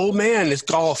Buick is old man. It's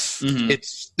golf.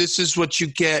 This is what you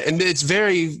get, and it's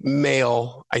very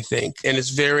male, I think, and it's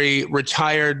very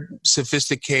retired,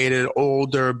 sophisticated,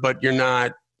 older, but you're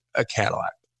not a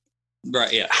Cadillac.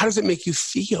 Right. Yeah. How does it make you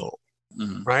feel?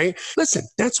 Right. Listen,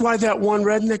 that's why that one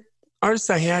redneck artist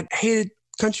I had hated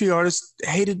country artist,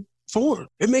 hated Ford.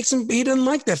 It makes him. He doesn't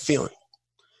like that feeling.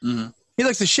 He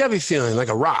likes the Chevy feeling, like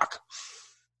a rock.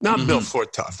 Not Bill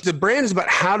Ford tough. The brand is about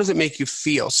how does it make you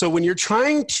feel. So when you're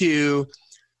trying to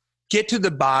get to the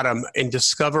bottom and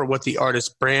discover what the artist's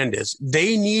brand is,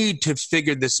 they need to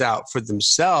figure this out for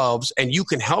themselves, and you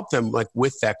can help them like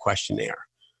with that questionnaire.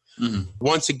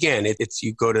 Once again, it's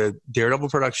you go to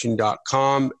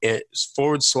daredevilproduction.com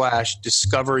 /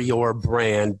 discover your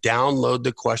brand, download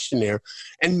the questionnaire,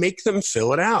 and make them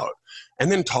fill it out,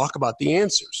 and then talk about the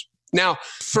answers. Now,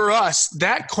 for us,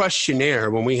 that questionnaire,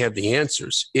 when we have the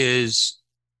answers, is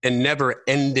a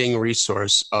never-ending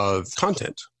resource of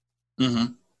content.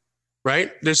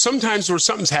 Right? There's sometimes where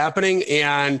something's happening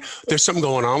and there's something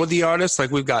going on with the artist.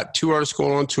 Like we've got 2 artists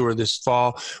going on tour this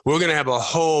fall. We're going to have a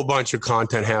whole bunch of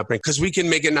content happening because we can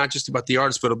make it not just about the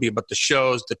artist, but it'll be about the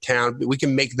shows, the town. We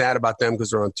can make that about them because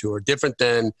they're on tour. Different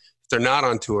than if they're not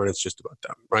on tour and it's just about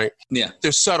them, right? Yeah.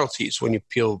 There's subtleties when you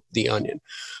peel the onion.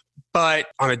 But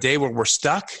on a day where we're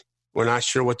stuck, we're not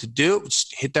sure what to do,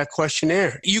 just hit that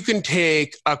questionnaire. You can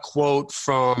take a quote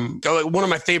from one of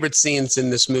my favorite scenes in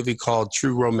this movie called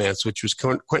True Romance, which was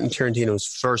Quentin Tarantino's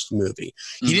first movie.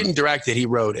 He didn't direct it, he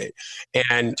wrote it.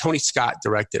 And Tony Scott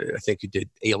directed it, I think, who did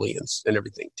Aliens and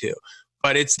everything too.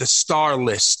 But it's the star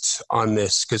list on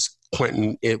this because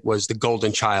Quentin, it was the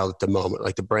golden child at the moment,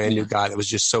 like the brand new guy that was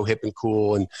just so hip and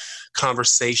cool and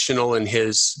conversational, and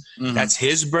that's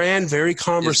his brand, very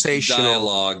conversational.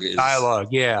 Dialogue,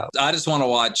 yeah. I just want to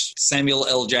watch Samuel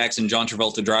L. Jackson, John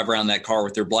Travolta drive around that car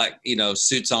with their black,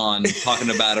 suits on,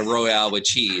 talking about a Royale with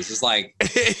cheese. It's like,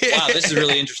 wow, this is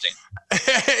really interesting.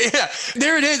 Yeah,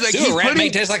 there it is. Like, a rat may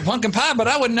taste like pumpkin pie, but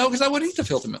I wouldn't know because I wouldn't eat the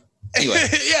filter milk. Anyway.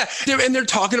 Yeah, and they're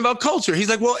talking about culture. He's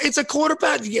like, well, it's a quarter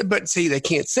pound. Yeah, but see, they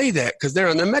can't say that because they're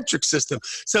on the metric system.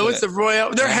 So it's the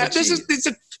Royal. It's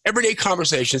everyday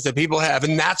conversations that people have,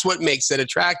 and that's what makes it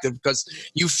attractive because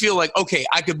you feel like, okay,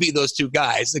 I could be those two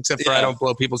guys, except for I don't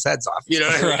blow people's heads off. You know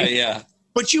what I mean? Right? Yeah.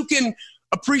 But you can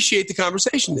appreciate the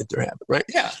conversation that they're having, right?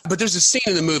 Yeah. But there's a scene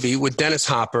in the movie with Dennis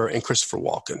Hopper and Christopher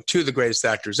Walken, 2 of the greatest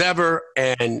actors ever,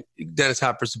 and Dennis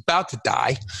Hopper's about to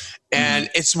die, and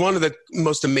it's one of the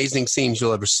most amazing scenes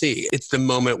you'll ever see. It's the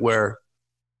moment where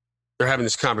they're having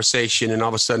this conversation, and all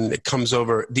of a sudden it comes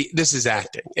over. This is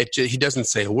acting. He doesn't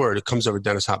say a word. It comes over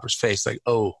Dennis Hopper's face like,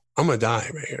 oh, I'm going to die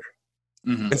right here.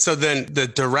 And so then the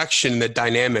direction, the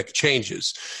dynamic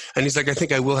changes. And he's like, I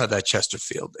think I will have that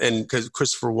Chesterfield. And because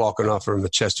Christopher Walken offered him the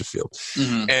Chesterfield.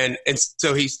 And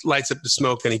so he lights up the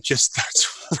smoke and he just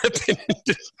starts ripping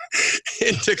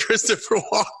into Christopher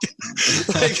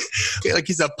Walken. like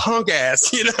he's a punk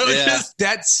ass, Just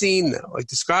that scene though, like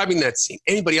describing that scene.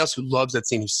 Anybody else who loves that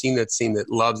scene, who's seen that scene, that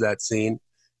loves that scene,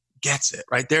 gets it,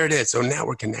 right? There it is. So now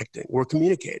we're connecting. We're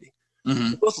communicating.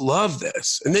 We both love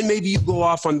this. And then maybe you go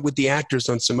off with the actors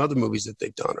on some other movies that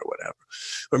they've done or whatever.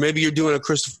 Or maybe you're doing a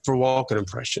Christopher Walken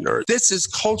impression. Or this is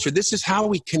culture. This is how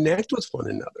we connect with one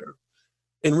another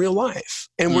in real life.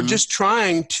 And we're just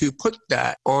trying to put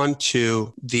that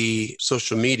onto the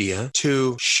social media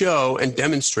to show and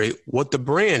demonstrate what the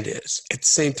brand is. At the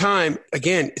same time,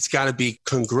 again, it's got to be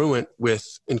congruent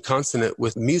with and consonant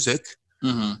with music.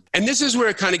 And this is where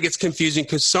it kind of gets confusing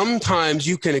because sometimes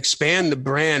you can expand the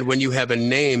brand when you have a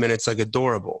name and it's like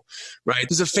adorable, right?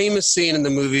 There's a famous scene in the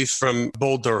movie from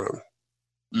Bull Durham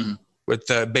with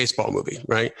the baseball movie,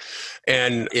 right?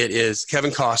 And it is Kevin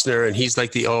Costner, and he's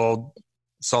like the old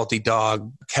salty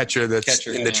dog catcher that's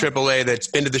in the AAA that's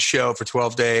been to the show for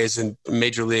 12 days in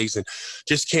major leagues and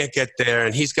just can't get there.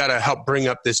 And he's got to help bring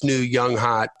up this new young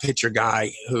hot pitcher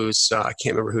guy who's, I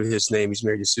can't remember who his name. He's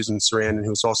married to Susan Sarandon,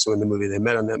 who's also in the movie. They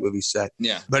met on that movie set.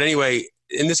 Yeah. But anyway,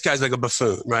 and this guy's like a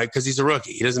buffoon, right? Because he's a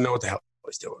rookie. He doesn't know what the hell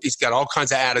he's doing. He's got all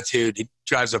kinds of attitude. He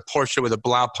drives a Porsche with a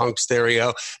Blaupunk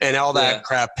stereo and all that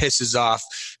crap pisses off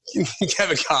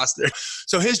Kevin Costner.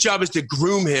 So his job is to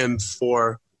groom him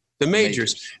for the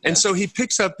majors. And so he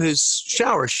picks up his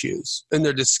shower shoes and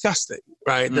they're disgusting,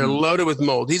 right? They're loaded with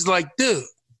mold. He's like, dude,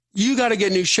 you got to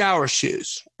get new shower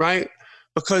shoes, right?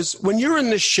 Because when you're in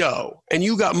the show and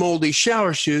you got moldy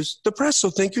shower shoes, the press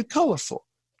will think you're colorful.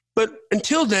 But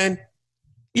until then,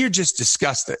 you're just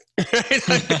disgusting.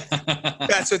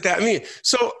 That's what that means.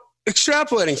 So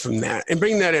extrapolating from that and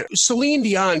bringing that in, Celine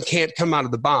Dion can't come out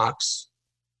of the box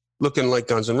looking like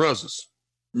Guns N' Roses.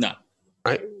 No.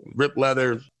 Right? Ripped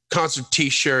leather, concert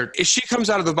t-shirt. If she comes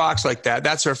out of the box like that,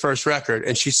 that's her first record,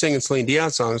 and she's singing Celine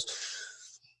Dion songs.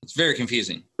 It's very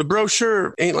confusing. The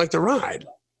brochure ain't like the ride.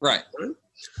 Right.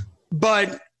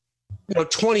 But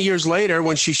 20 years later,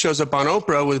 when she shows up on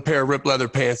Oprah with a pair of ripped leather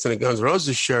pants and a Guns N'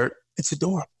 Roses shirt, it's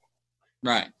adorable.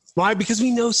 Right. Why? Because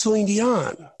we know Celine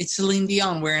Dion. It's Celine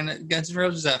Dion wearing a Guns N'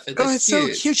 Roses outfit. Oh, it's so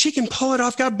cute. She can pull it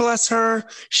off. God bless her.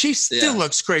 She still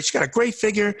looks great. She's got a great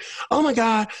figure. Oh my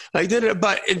God.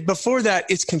 But before that,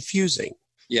 it's confusing.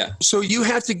 Yeah. So you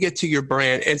have to get to your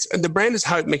brand, and the brand is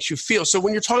how it makes you feel. So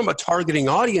when you're talking about targeting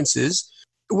audiences,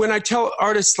 when I tell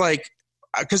artists, like,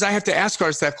 because I have to ask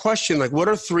artists that question, like, what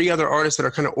are 3 other artists that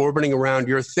are kind of orbiting around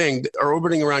your thing, or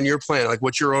orbiting around your plan, like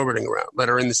what you're orbiting around, that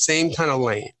are in the same kind of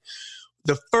lane?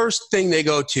 The first thing they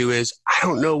go to is, I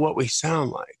don't know what we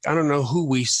sound like. I don't know who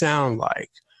we sound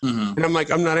like. Mm-hmm. And I'm like,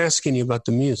 I'm not asking you about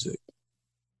the music.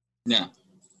 Yeah.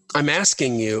 I'm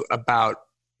asking you about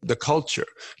the culture.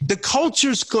 The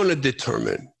culture's going to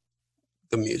determine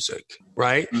the music,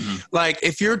 right? Mm-hmm. Like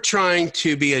if you're trying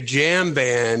to be a jam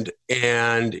band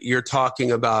and you're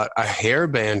talking about a hair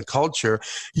band culture,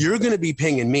 you're going to be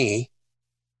pinging me,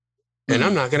 and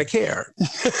I'm not going to care.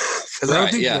 Because I don't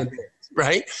think you're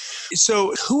right?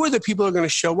 So who are the people who are going to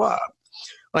show up?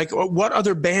 Like, what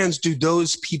other bands do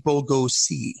those people go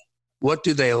see? What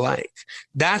do they like?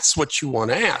 That's what you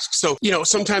want to ask. So,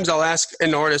 sometimes I'll ask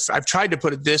an artist, I've tried to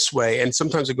put it this way, and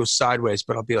sometimes it goes sideways,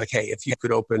 but I'll be like, hey, if you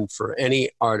could open for any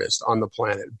artist on the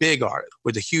planet, big artist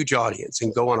with a huge audience,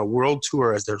 and go on a world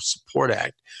tour as their support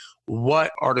act,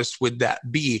 what artist would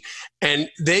that be? And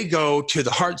they go to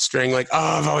the heartstring, like,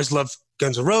 oh, I've always loved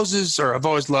Guns N' Roses, or I've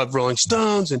always loved Rolling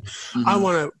Stones, and I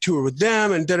want to tour with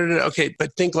them, and da-da-da. Okay,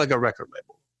 but think like a record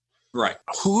label. Right.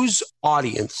 Whose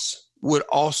audience would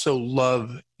also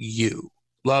love you,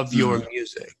 love your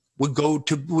music, would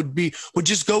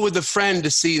just go with a friend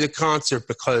to see the concert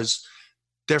because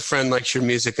their friend likes your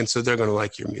music, and so they're going to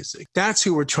like your music. That's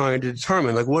who we're trying to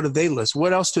determine. Like, what do they listen?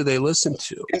 What else do they listen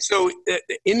to? And so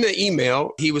in the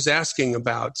email, Keith was asking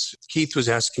about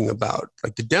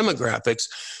like the demographics,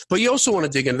 but you also want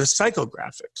to dig into the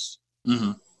psychographics,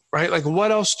 right? Like,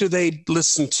 what else do they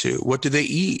listen to? What do they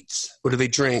eat? What do they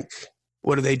drink?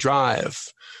 What do they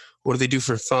drive? What do they do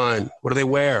for fun? What do they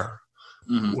wear?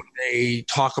 What do they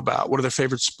talk about? What are their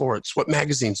favorite sports? What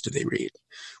magazines do they read?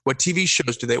 What TV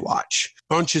shows do they watch?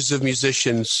 Bunches of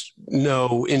musicians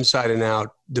know inside and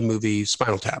out the movie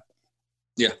Spinal Tap.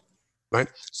 Yeah. Right?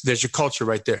 So there's your culture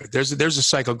right there. There's a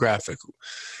psychographic.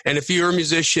 And if you're a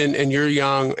musician and you're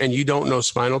young and you don't know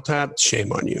Spinal Tap,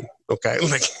 shame on you. Okay?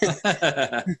 Like,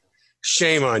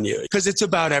 shame on you. Because it's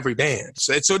about every band.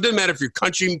 So it doesn't matter if you're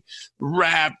country,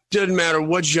 rap, doesn't matter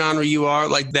what genre you are,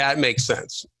 like that makes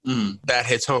sense. That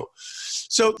hits home.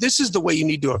 So this is the way you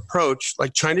need to approach,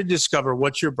 like trying to discover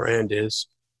what your brand is.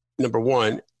 Number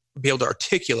one, be able to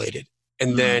articulate it,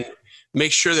 and then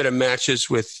make sure that it matches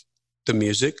with the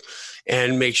music,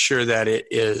 and make sure that it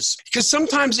is, because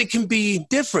sometimes it can be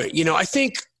different.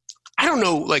 I don't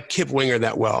know like Kip Winger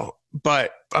that well,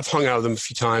 but I've hung out with him a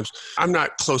few times. I'm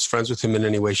not close friends with him in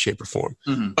any way, shape, or form.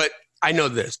 But I know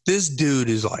this dude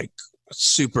is like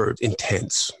super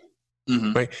intense.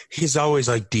 Right? He's always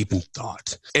like deep in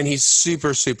thought, and he's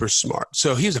super, super smart.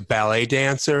 So he's a ballet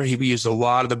dancer. He used a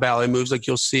lot of the ballet moves, like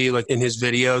you'll see like in his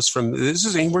videos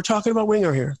we're talking about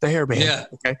Winger here, the hair band. Yeah.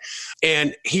 Okay.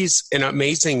 And he's an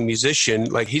amazing musician.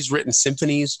 Like he's written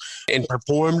symphonies and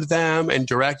performed them and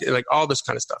directed, like all this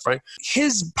kind of stuff, right?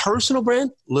 His personal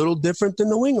brand, little different than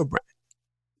the Winger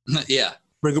brand. Yeah.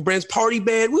 Winger brand's party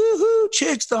band, woohoo,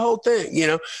 chicks, the whole thing,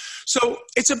 So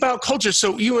it's about culture.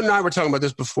 So you and I were talking about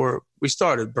this before we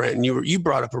started, Brent, and you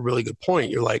brought up a really good point.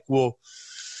 You're like, well,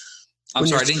 I'm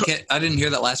sorry, I didn't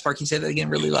hear that last part. Can you say that again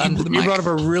really loud into the mic? You brought up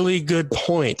a really good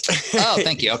point. Oh,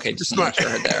 thank you. Okay, just not sure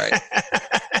I heard that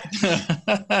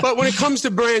right. But when it comes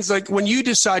to brands, like when you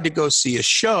decide to go see a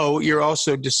show, you're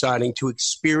also deciding to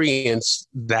experience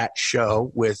that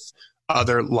show with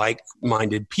other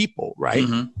like-minded people, right?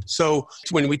 So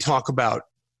when we talk about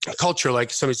culture,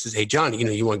 like somebody says, hey, John,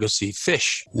 you want to go see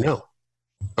Fish? No,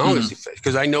 I don't want to see Fish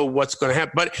because I know what's going to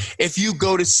happen. But if you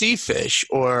go to see Fish,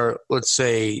 or let's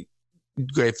say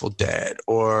Grateful Dead,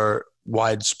 or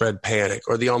Widespread Panic,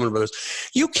 or the Allman Brothers,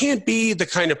 you can't be the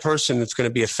kind of person that's going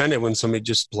to be offended when somebody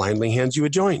just blindly hands you a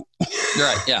joint.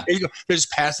 Right, yeah. They're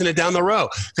just passing it down the row,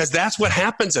 because that's what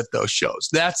happens at those shows.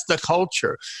 That's the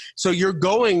culture. So you're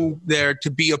going there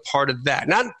to be a part of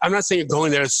that. I'm not saying you're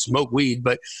going there to smoke weed,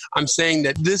 but I'm saying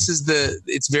that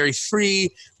it's very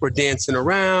free. We're dancing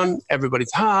around.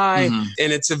 Everybody's high.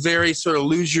 And it's a very sort of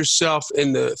lose yourself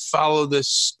in the follow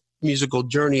this musical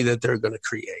journey that they're going to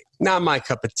create. Not my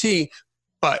cup of tea,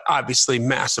 But obviously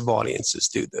massive audiences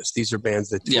do this. These are bands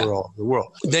that tour all over the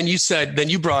world. Then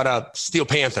you brought up Steel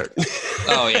Panther.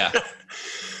 Oh, yeah.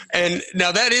 And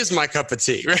now that is my cup of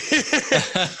tea, right?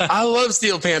 I love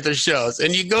Steel Panther shows.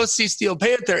 And you go see Steel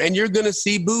Panther and you're going to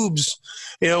see boobs.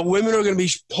 Women are going to be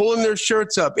pulling their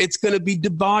shirts up. It's going to be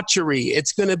debauchery.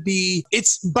 It's,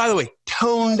 by the way,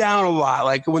 toned down a lot.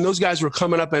 Like when those guys were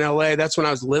coming up in LA, that's when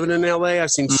I was living in LA.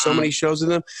 I've seen so many shows of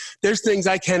them. There's things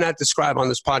I cannot describe on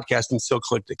this podcast and still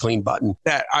click the clean button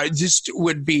that I just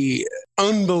would be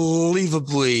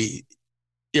unbelievably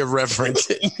irreverent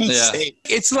and insane.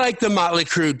 It's like the Motley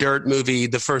Crue Dirt movie,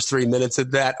 the first 3 minutes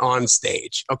of that on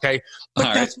stage. Okay.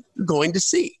 But that's what you're going to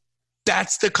see.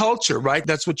 That's the culture, right?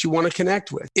 That's what you want to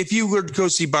connect with. If you were to go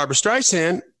see Barbra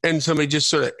Streisand and somebody just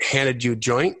sort of handed you a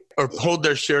joint or pulled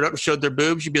their shirt up and showed their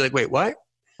boobs, you'd be like, wait, what?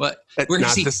 What? We're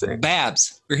here to see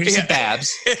Babs. We're here to see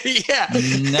Babs. Yeah.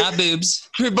 Not boobs.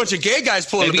 A bunch of gay guys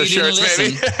pulling up their shirts,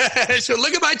 baby. So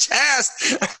look at my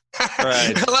chest.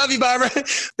 Right. I love you, Barbara.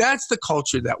 That's the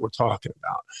culture that we're talking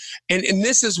about. And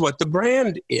this is what the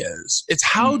brand is. It's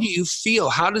how do you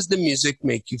feel? How does the music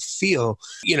make you feel?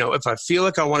 If I feel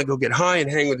like I want to go get high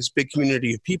and hang with this big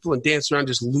community of people and dance around,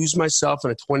 just lose myself in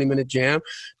a 20-minute jam,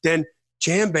 then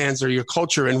jam bands are your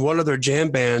culture. And what other jam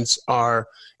bands are,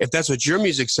 if that's what your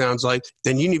music sounds like,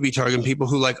 then you need to be targeting people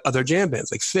who like other jam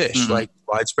bands, like Fish, like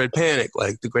Widespread Panic,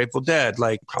 like the Grateful Dead,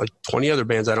 like probably 20 other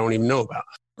bands I don't even know about.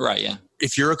 Right, yeah.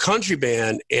 If you're a country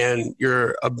band and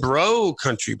you're a bro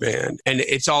country band and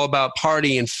it's all about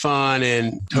party and fun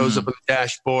and toes up on the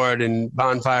dashboard and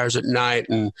bonfires at night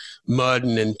and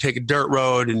mudding and take a dirt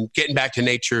road and getting back to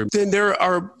nature, then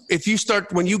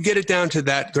when you get it down to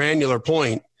that granular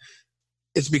point,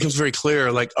 it becomes very clear,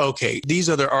 like, okay, these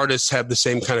other artists have the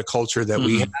same kind of culture that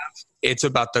we have. It's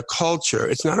about the culture.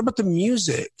 It's not about the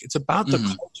music. It's about the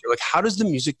culture. Like, how does the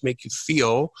music make you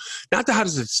feel? Not how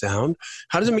does it sound?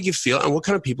 How does it make you feel? And what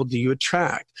kind of people do you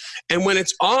attract? And when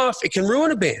it's off, it can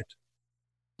ruin a band.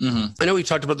 I know we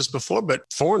talked about this before, but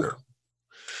Foreigner,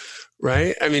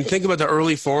 right? I mean, think about the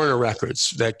early Foreigner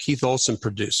records that Keith Olsen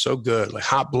produced. So good, like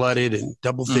Hot Blooded and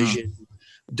Double Vision.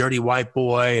 Dirty White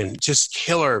Boy, and just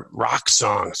killer rock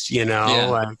songs,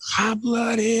 like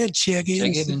Hot-Blooded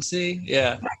Chickens. And see,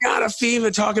 yeah. I got a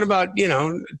fever talking about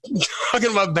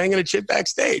banging a chick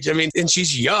backstage. I mean, and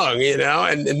she's young,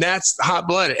 and that's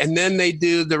Hot-Blooded. And then they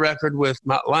do the record with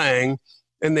Mutt Lange,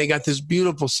 and they got this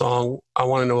beautiful song, I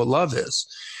Want to Know What Love Is.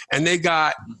 And they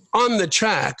got on the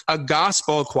track a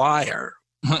gospel choir.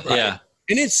 Right? Yeah.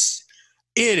 And it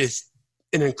is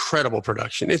an incredible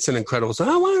production. It's an incredible song.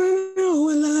 I want to know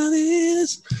what love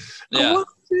is. I want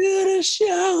you to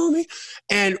show me.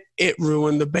 And it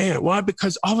ruined the band. Why?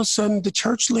 Because all of a sudden the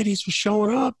church ladies were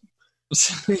showing up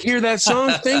to hear that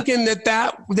song thinking that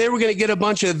they were going to get a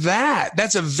bunch of that.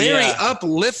 That's a very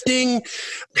uplifting,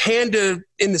 hand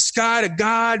in the sky to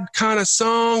God kind of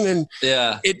song. And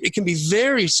it can be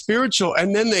very spiritual.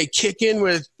 And then they kick in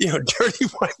with, Dirty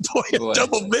White Boy and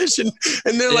Double Vision.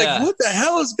 And they're like, what the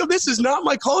hell this is not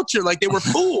my culture. Like, they were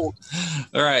fooled.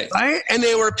 Right. And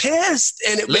they were pissed.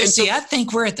 And Lucy, I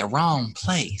think we're at the wrong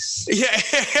place.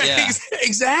 Yeah.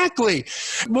 Exactly.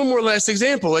 One more last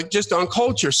example, like just on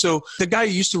culture. So the guy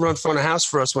who used to run Front of House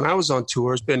for us when I was on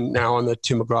tour has been now on the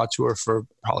Tim McGraw tour for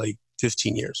probably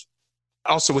 15 years.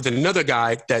 Also with another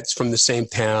guy that's from the same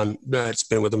town that's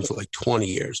been with him for like 20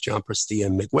 years, John Prestia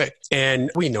and Mick Wick.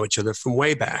 And we know each other from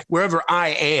way back. Wherever I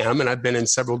am, and I've been in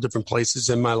several different places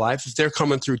in my life, if they're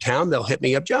coming through town, they'll hit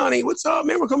me up. Johnny, what's up,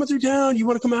 man? We're coming through town. You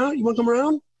want to come out? You want to come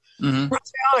around?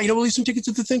 We'll leave some tickets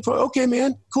at the thing for, okay,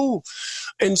 man, cool.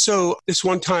 And so this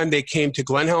one time they came to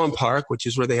Glen Helen Park, which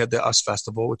is where they had the US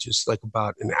Festival, which is like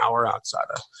about an hour outside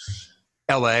of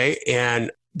LA.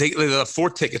 And they left 4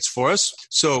 tickets for us.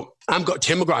 So Tim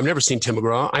McGraw. I've never seen Tim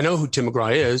McGraw. I know who Tim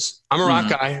McGraw is. I'm a rock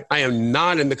guy. I am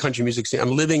not in the country music scene.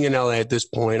 I'm living in LA at this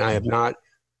point. I have not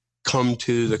come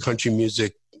to the country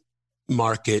music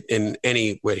market in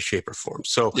any way, shape, or form.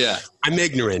 So I'm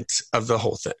ignorant of the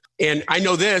whole thing. And I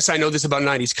know this about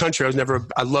 90s country.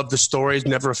 I love the stories,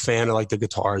 never a fan of like the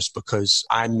guitars because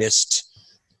I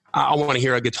want to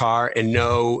hear a guitar and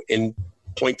know in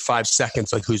 0.5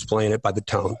 seconds, like who's playing it by the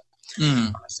tone.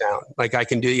 Sound. Like I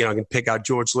can do, I can pick out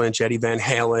George Lynch, Eddie Van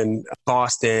Halen,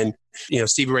 Boston,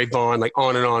 Stevie Ray Vaughan, like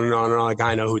on and on and on and on. Like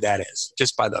I know who that is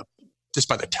just by the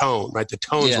tone, right? The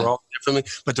tones are all differently,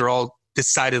 but they're all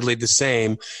decidedly the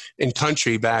same in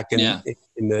country back in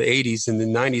the 80s and the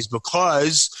 90s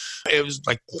because it was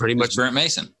like pretty much Brent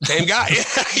Mason. Same guy.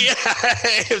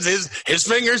 It was his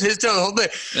fingers, his tone, the whole thing.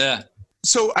 Yeah.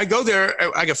 So I go there.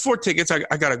 I got 4 tickets.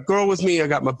 I got a girl with me. I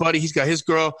got my buddy. He's got his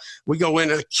girl. We go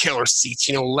in a killer seats,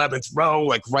 11th row,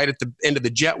 like right at the end of the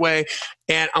jetway.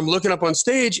 And I'm looking up on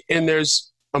stage, and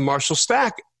there's a Marshall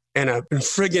Stack and a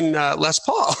friggin' Les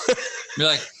Paul. You're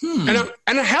like,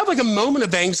 And I have like a moment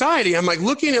of anxiety. I'm like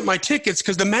looking at my tickets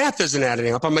because the math isn't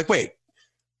adding up. I'm like, wait,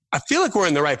 I feel like we're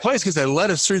in the right place because they let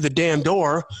us through the damn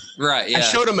door. Right. Yeah. I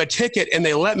showed them a ticket and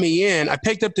they let me in. I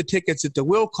picked up the tickets at the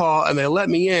will call and they let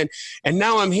me in. And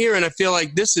now I'm here and I feel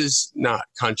like this is not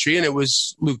country. And it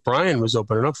was Luke Bryan was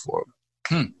opening up for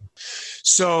him.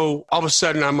 So all of a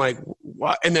sudden I'm like,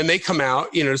 what? And then they come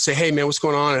out, to say, hey man, what's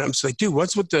going on? And I'm just like, dude,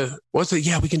 what's the,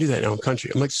 yeah, we can do that now in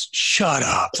country. I'm like, shut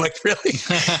up. Like really?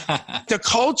 The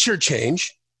culture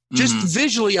change. Just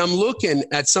visually, I'm looking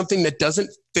at something that doesn't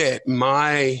fit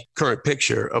my current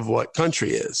picture of what country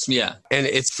is. Yeah. And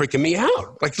it's freaking me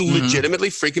out, like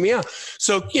legitimately freaking me out.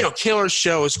 So, Killer's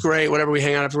show is great, whatever, we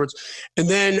hang out afterwards. And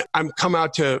then I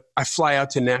fly out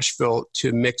to Nashville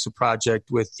to mix a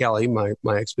project with Kelly, my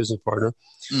ex-business partner.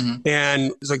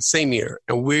 And it's like same year.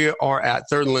 And we are at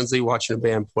Third and Lindsley watching a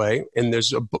band play. And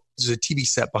there's a TV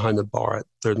set behind the bar at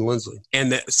Third and Lindsley. And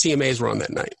the CMAs were on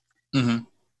that night.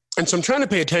 And so I'm trying to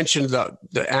pay attention to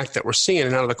the act that we're seeing.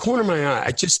 And out of the corner of my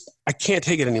eye, I can't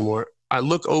take it anymore. I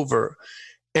look over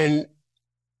and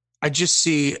I just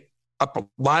see a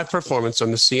live performance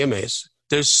on the CMAs.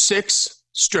 There's 6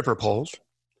 stripper poles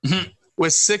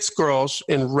with 6 girls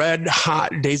in red,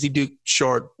 hot Daisy Duke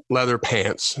short leather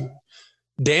pants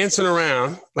dancing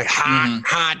around, like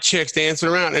hot chicks dancing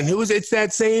around. And it's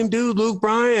that same dude, Luke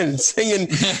Bryan, singing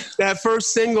that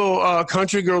first single,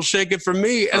 Country Girl Shake It For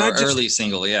Me. And early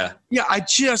single, yeah. Yeah, I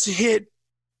just hit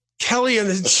Kelly on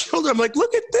the shoulder. I'm like,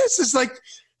 look at this. It's like,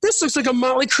 this looks like a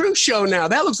Motley Crue show now.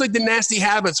 That looks like the Nasty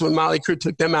Habits when Motley Crue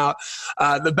took them out,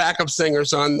 the backup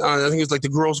singers on I think it was like the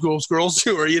Girls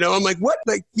tour, I'm like, what?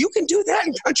 Like, you can do that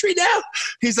in country now?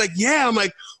 He's like, yeah. I'm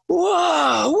like,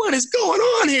 whoa, what is going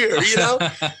on here?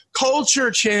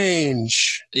 Culture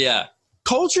change. Yeah.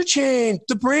 Culture change.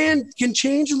 The brand can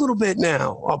change a little bit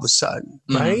now all of a sudden,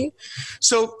 right?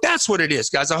 So that's what it is,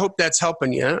 guys. I hope that's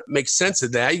helping you make sense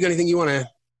of that. You got anything you want to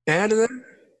add to that?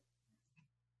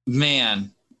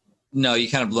 Man, no, you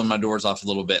kind of blew my doors off a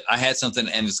little bit. I had something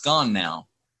and it's gone now.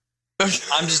 I'm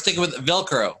just sticking with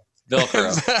Velcro. That's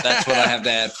what I have to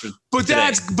add for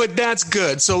today. That's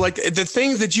good. So like the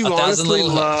things that you honestly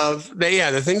love,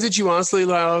 the things that you honestly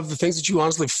love, the things that you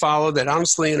honestly follow, that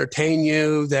honestly entertain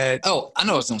you, that... Oh, I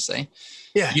know what I was going to say.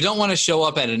 Yeah. You don't want to show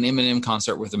up at an Eminem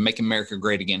concert with a Make America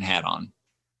Great Again hat on.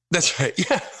 That's right.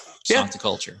 Yeah. It's not the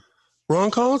culture. Wrong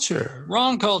culture.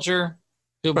 Wrong culture.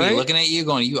 He'll be looking at you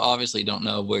going, you obviously don't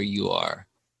know where you are.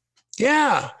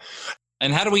 Yeah.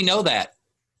 And how do we know that?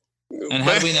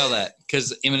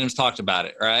 Because Eminem's talked about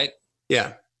it, right?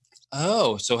 Yeah.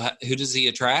 Oh, so who does he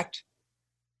attract?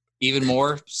 Even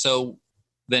more so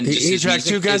than just he attracts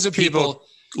two kinds of people.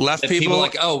 Left people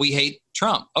like, oh, we hate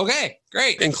Trump. Okay,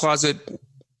 great. And closet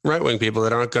right-wing people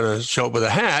that aren't going to show up with a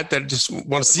hat, that just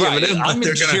want to see Eminem. I'm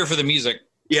just here for the music.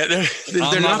 Yeah,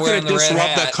 they're not going to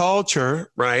disrupt the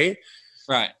culture, right?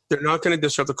 Right. They're not going to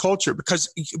disrupt the culture because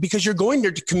you're going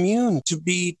there to commune, to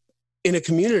be in a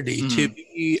community, to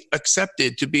be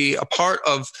accepted, to be a part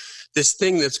of this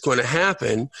thing that's going to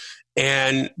happen.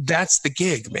 And that's the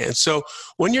gig, man. So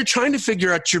when you're trying to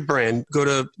figure out your brand, go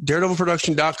to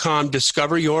daredevilproduction.com,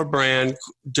 discover your brand.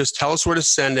 Just tell us where to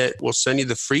send it. We'll send you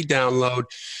the free download.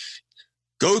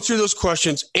 Go through those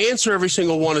questions, answer every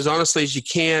single one as honestly as you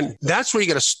can. That's where you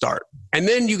got to start. And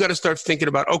then you got to start thinking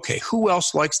about, okay, who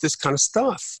else likes this kind of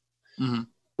stuff?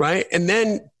 Right? And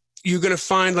then you're going to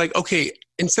find like, okay,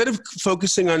 instead of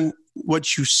focusing on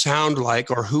what you sound like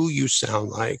or who you sound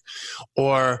like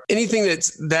or anything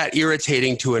that's that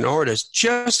irritating to an artist,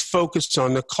 just focus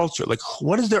on the culture. Like,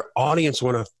 what does their audience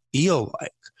want to feel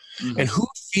like? And who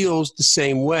feels the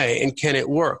same way, and can it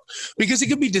work? Because it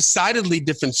could be decidedly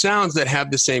different sounds that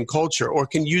have the same culture or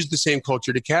can use the same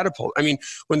culture to catapult. I mean,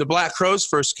 when the Black Crowes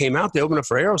first came out, they opened up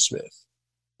for Aerosmith.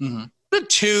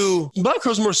 Black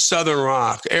Crowes more Southern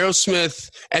rock.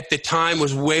 Aerosmith at the time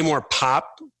was way more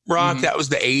pop rock. That was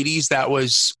the 80s. That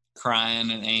was Crying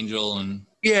and Angel and...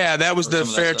 Yeah, that was the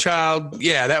Fairchild.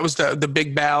 Yeah, that was the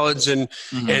big ballads and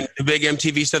the big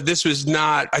MTV stuff. This was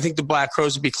not, I think the Black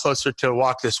Crowes would be closer to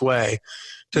Walk This Way,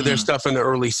 to their stuff in the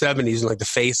early 70s and like the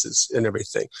Faces and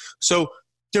everything. So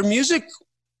their music,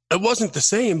 it wasn't the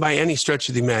same by any stretch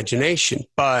of the imagination,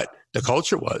 but the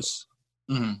culture was.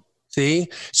 See?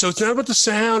 So it's not about the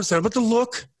sound. It's not about the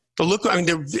look. The look, I mean,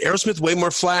 Aerosmith way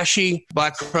more flashy.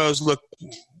 Black Crowes look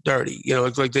dirty. You know,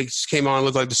 it's like they just came on,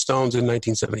 looked like the Stones in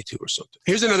 1972 or something.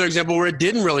 Here's another example where it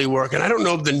didn't really work. And I don't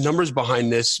know the numbers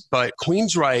behind this, but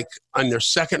Queensryche on their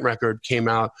second record came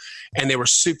out and they were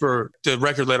the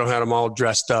record label had them all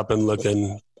dressed up and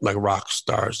looking like rock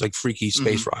stars, like freaky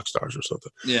space rock stars or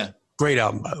something. Yeah. Great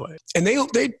album, by the way. And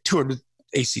they toured with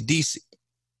AC/DC.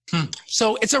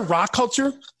 So it's a rock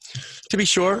culture, to be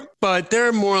sure, but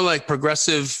they're more like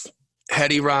progressive,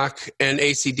 heady rock, and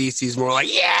AC/DC is more like,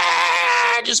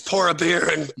 just pour a beer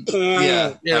and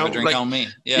have a drink on me.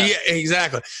 Yeah,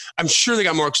 exactly. I'm sure they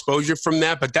got more exposure from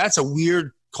that, but that's a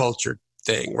weird culture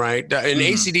thing, right? And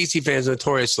AC/DC fans are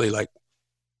notoriously like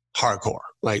hardcore.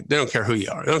 Like, they don't care who you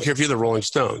are. They don't care if you're the Rolling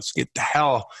Stones. Get the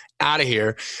hell out of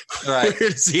here. Right. We're here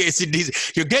to see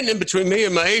AC/DC. You're getting in between me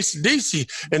and my AC/DC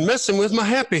and messing with my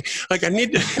happy. Like, I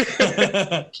need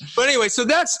to. But anyway, so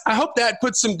I hope that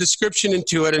puts some description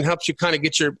into it and helps you kind of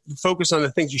get your focus on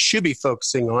the things you should be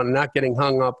focusing on and not getting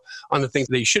hung up on the things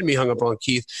that you shouldn't be hung up on,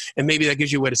 Keith. And maybe that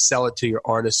gives you a way to sell it to your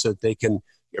artists so that they can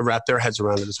wrap their heads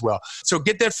around it as well. So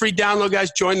get that free download,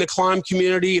 guys. Join the Climb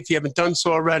community. If you haven't done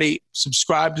so already,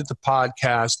 subscribe to the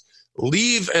podcast.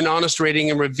 Leave an honest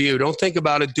rating and review. Don't think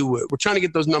about it. Do it. We're trying to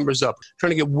get those numbers up. We're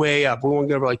trying to get way up. We want to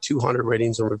get over like 200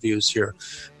 ratings and reviews here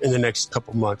in the next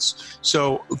couple months.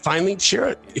 So finally, share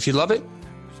it. If you love it,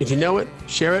 if you know it,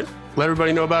 share it. Let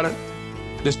everybody know about it.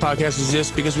 This podcast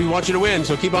exists because we want you to win.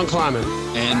 So keep on climbing.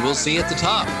 And we'll see you at the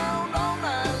top.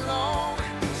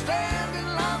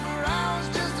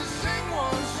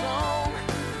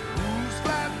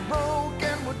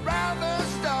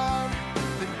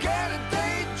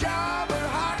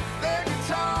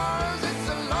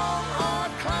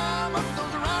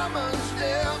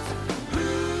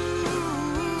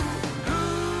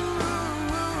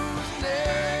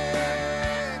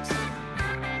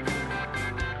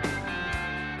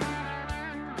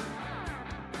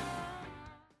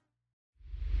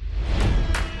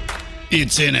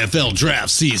 It's NFL draft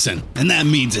season, and that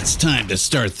means it's time to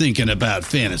start thinking about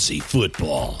fantasy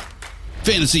football.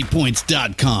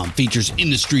 FantasyPoints.com features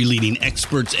industry-leading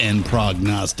experts and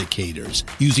prognosticators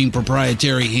using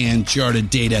proprietary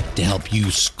hand-charted data to help you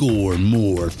score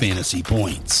more fantasy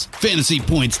points.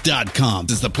 FantasyPoints.com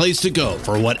is the place to go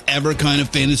for whatever kind of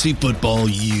fantasy football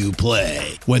you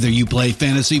play. Whether you play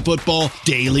fantasy football,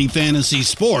 daily fantasy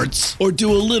sports, or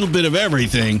do a little bit of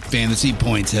everything, Fantasy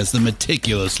Points has the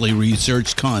meticulously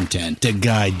researched content to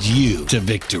guide you to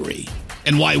victory.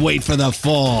 And why wait for the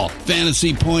fall?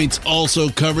 Fantasy Points also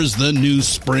covers the new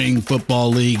spring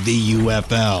football league, the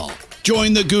UFL.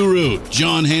 Join the guru,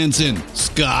 John Hansen,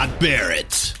 Scott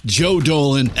Barrett, Joe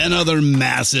Dolan, and other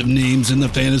massive names in the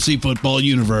fantasy football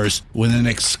universe with an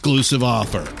exclusive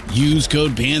offer. Use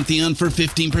code Pantheon for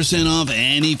 15% off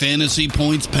any Fantasy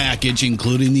Points package,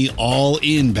 including the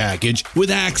all-in package,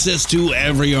 with access to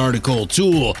every article,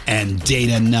 tool, and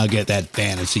data nugget that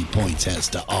Fantasy Points has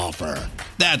to offer.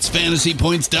 That's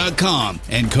FantasyPoints.com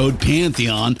and code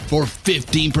Pantheon for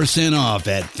 15% off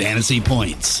at Fantasy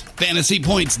Points.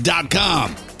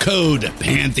 FantasyPoints.com, code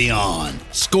Pantheon.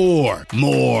 Score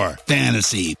more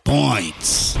fantasy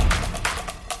points.